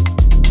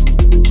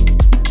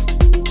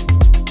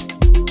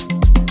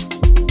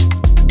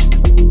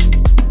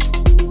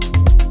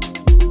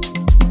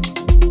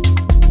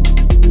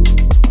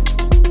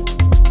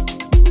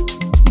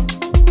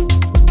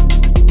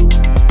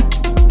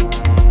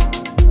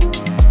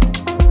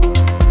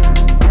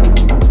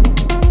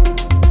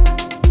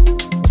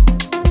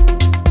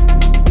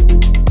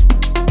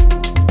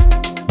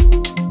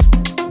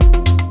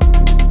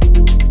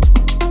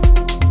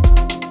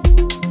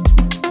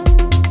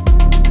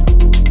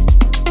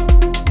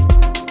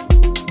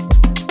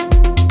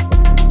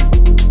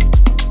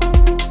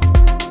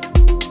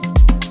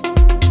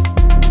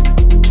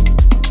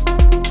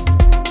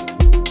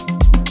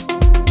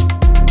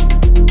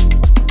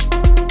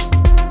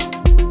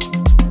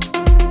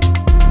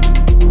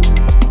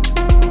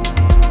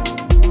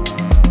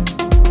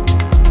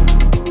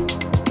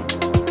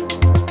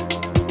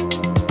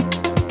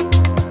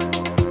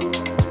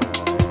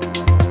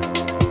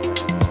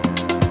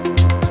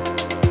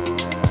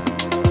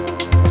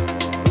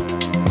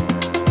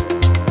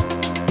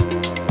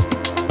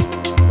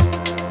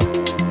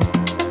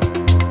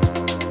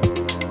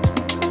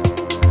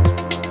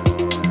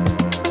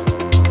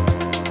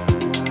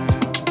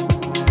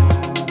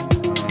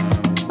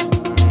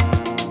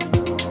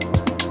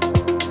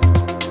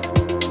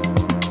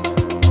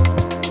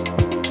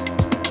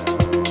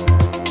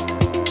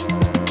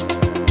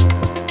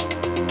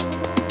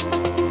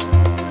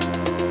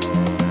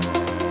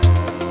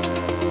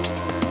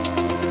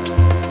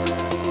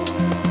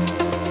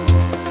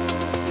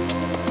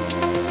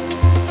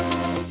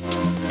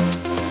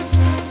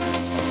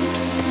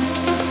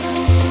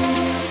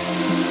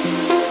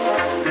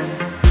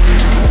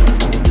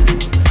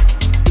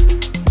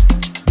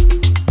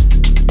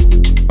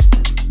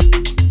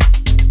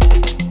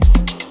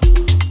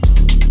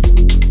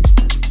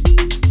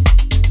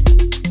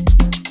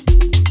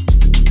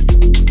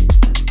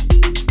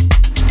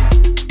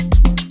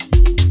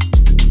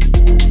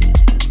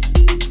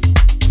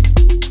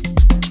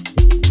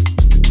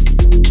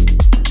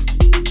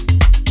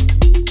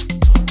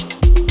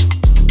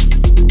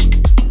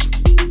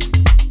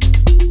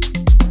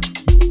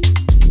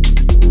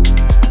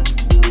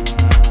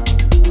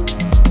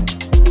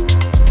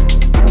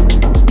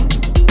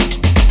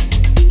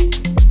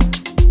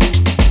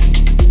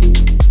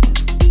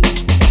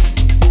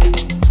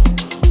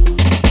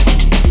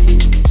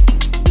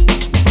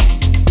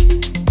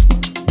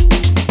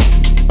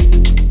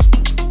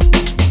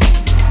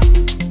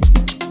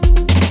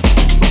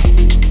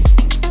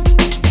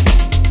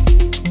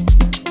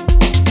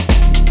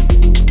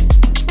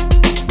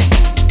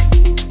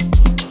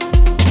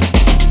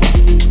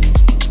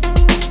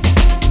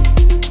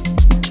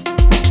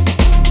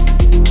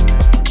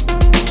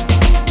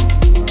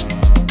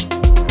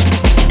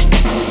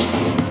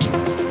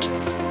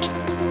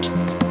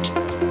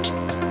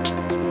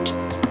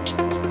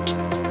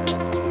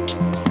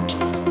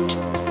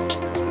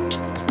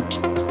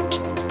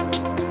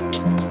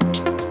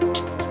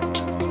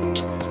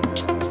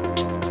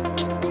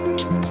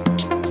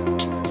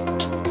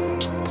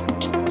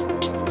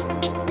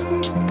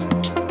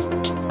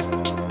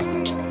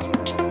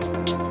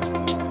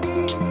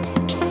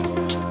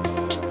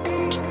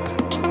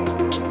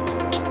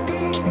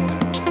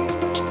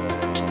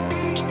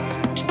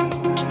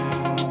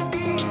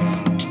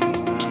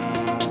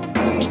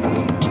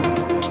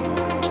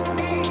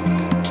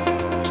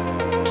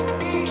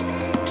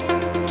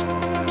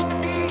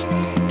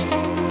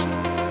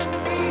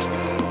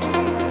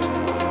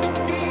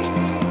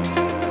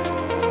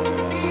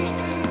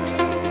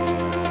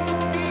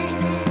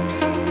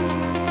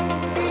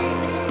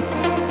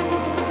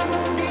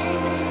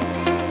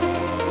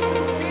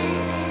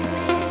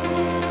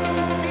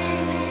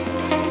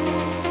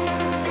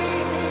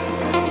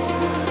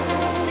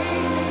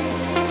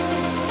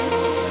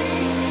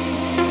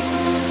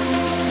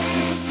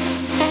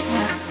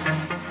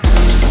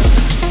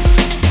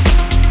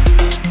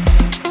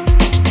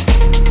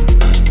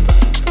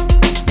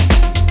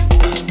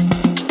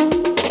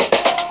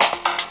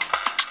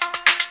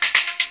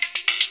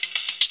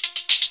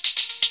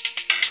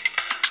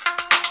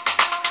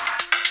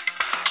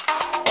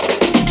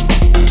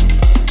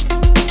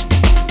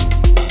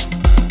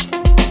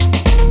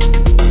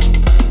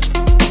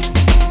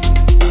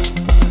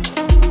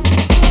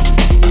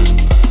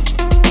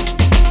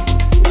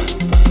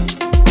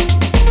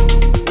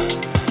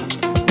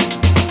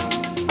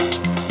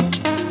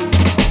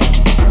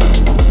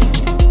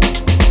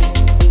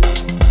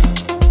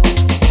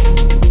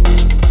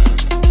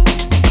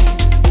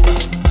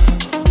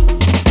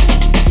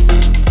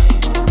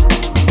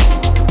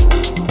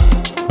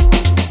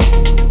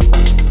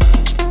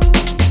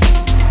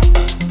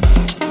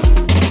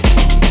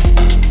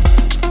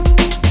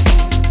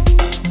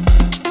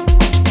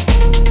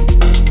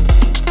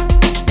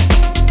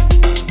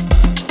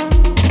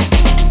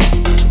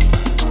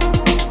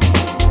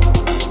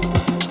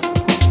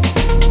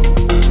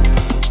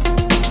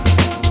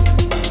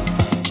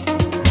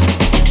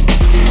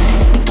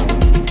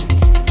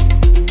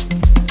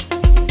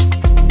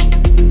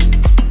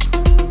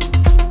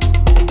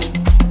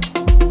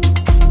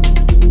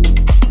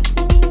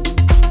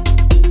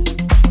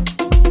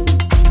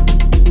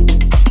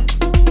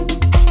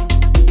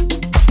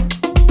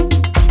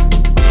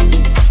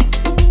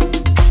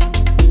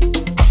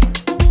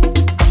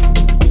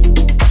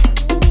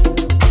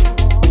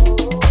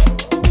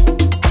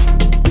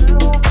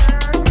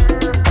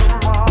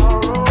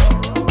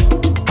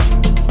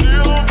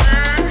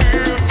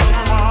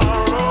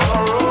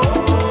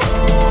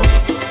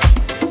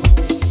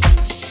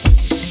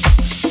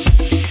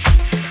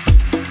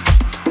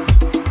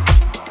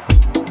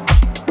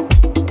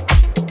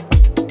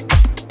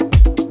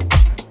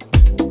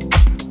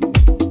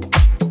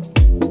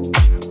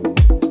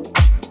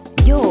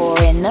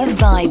 The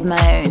Vibe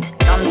Mode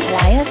on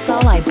Playa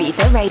Sol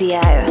Ibiza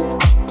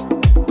Radio.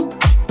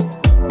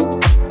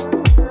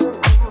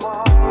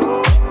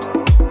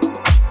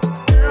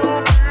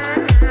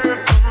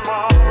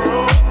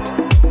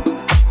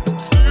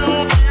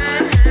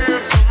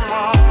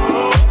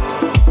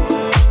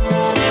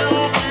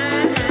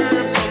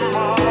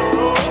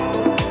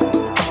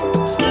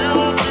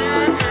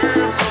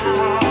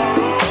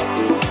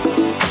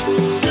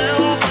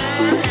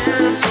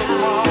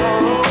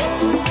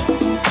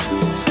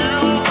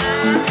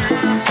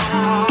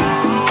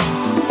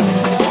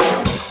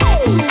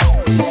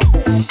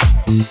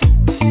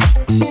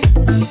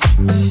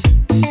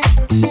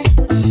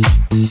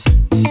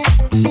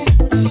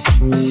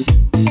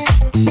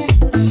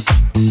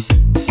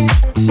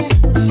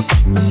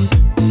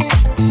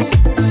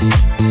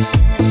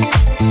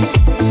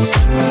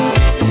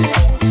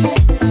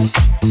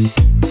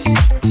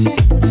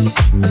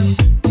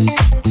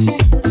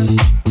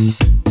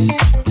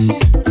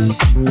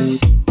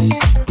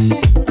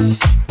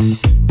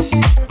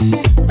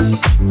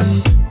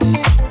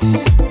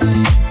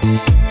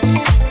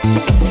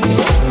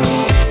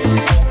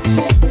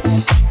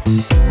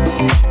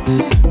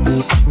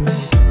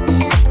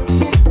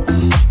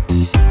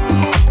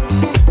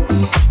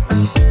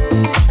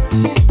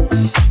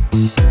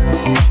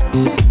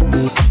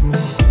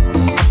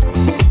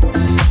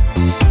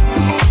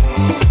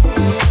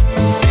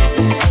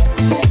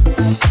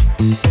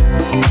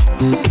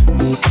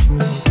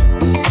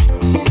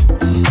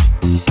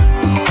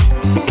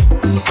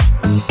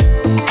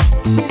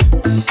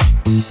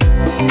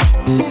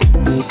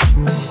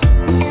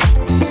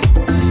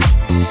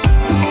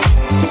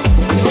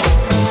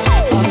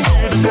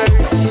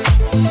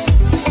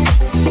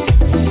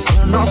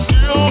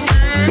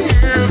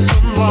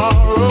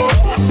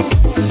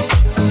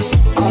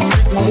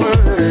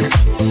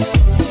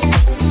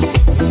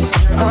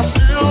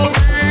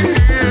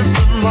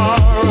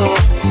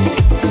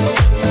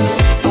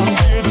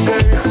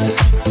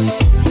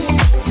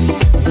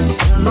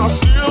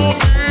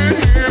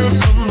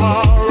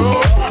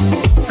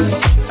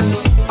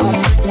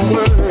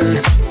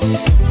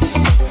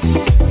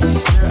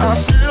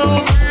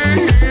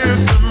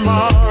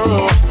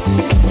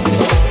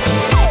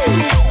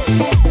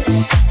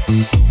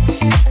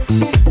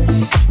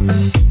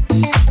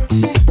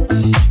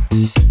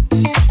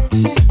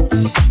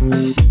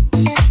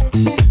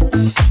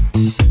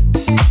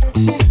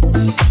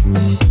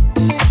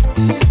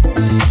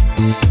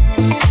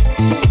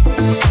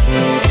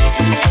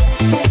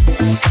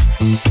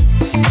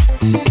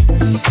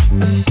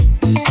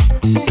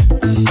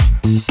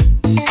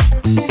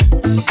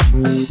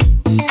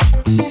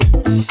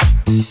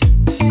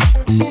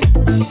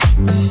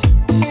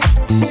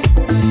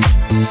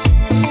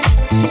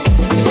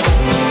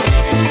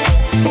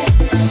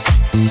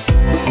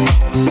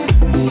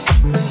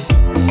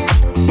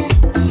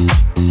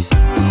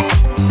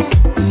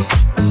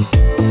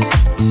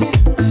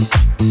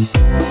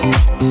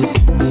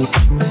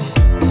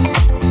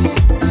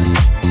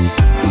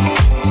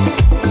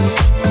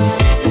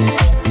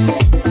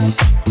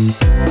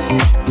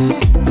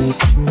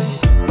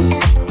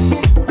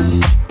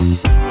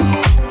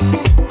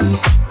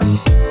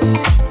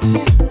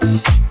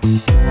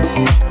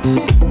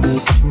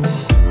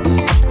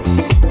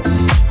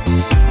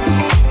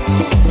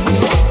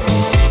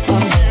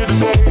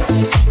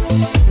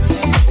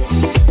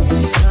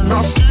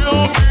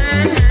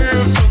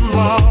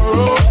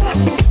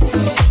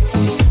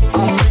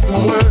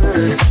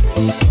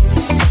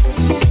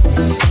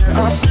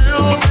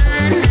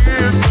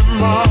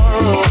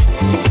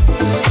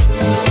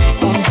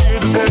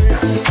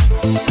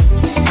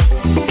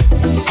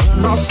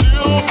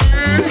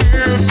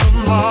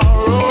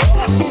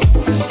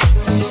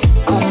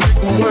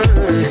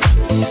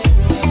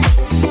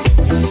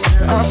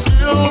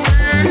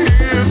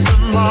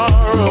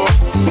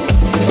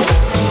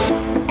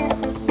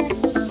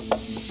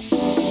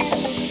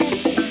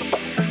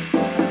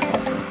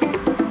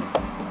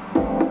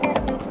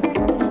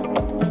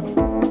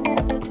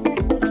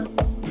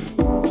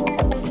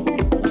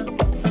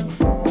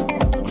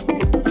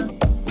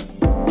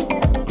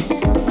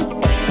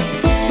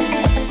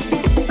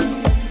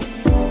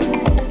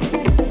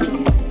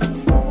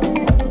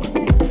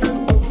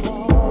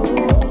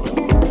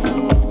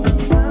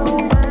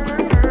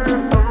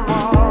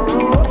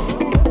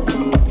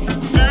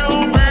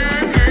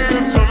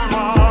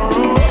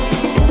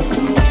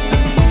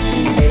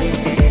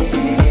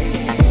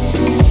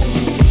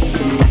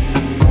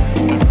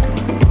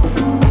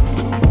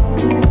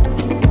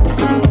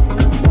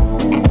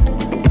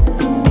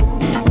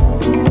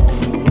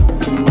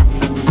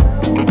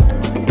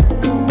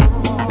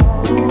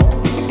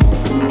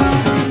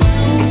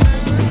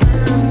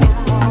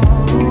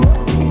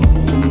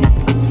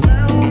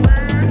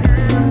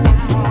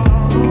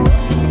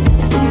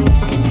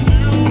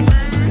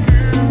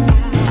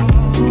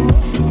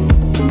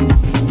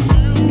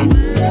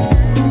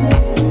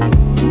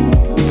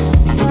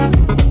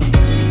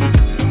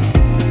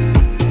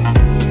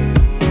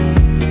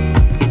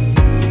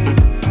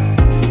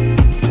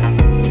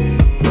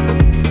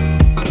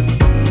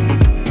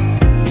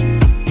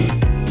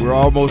 We're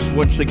almost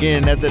once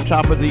again at the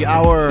top of the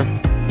hour,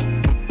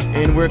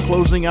 and we're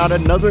closing out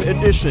another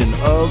edition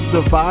of the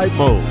Vibe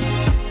Mode.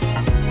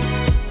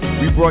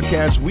 We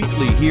broadcast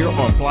weekly here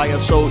on Playa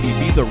Soul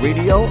Ibiza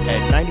Radio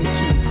at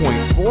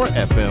 92.4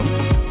 FM.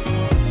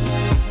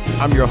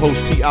 I'm your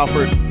host, T.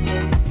 Alfred.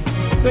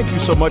 Thank you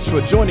so much for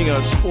joining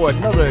us for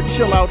another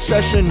chill out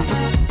session.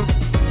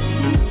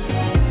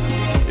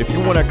 If you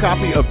want a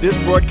copy of this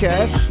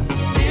broadcast,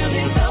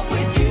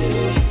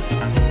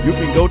 you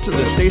can go to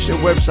the station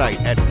website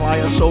at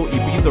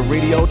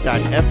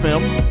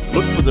playasoulibizaradio.fm,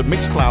 look for the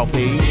Mixcloud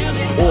page,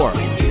 or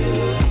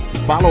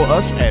follow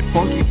us at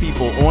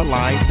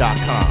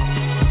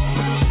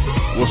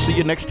funkypeopleonline.com. We'll see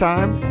you next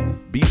time.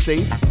 Be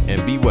safe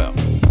and be well.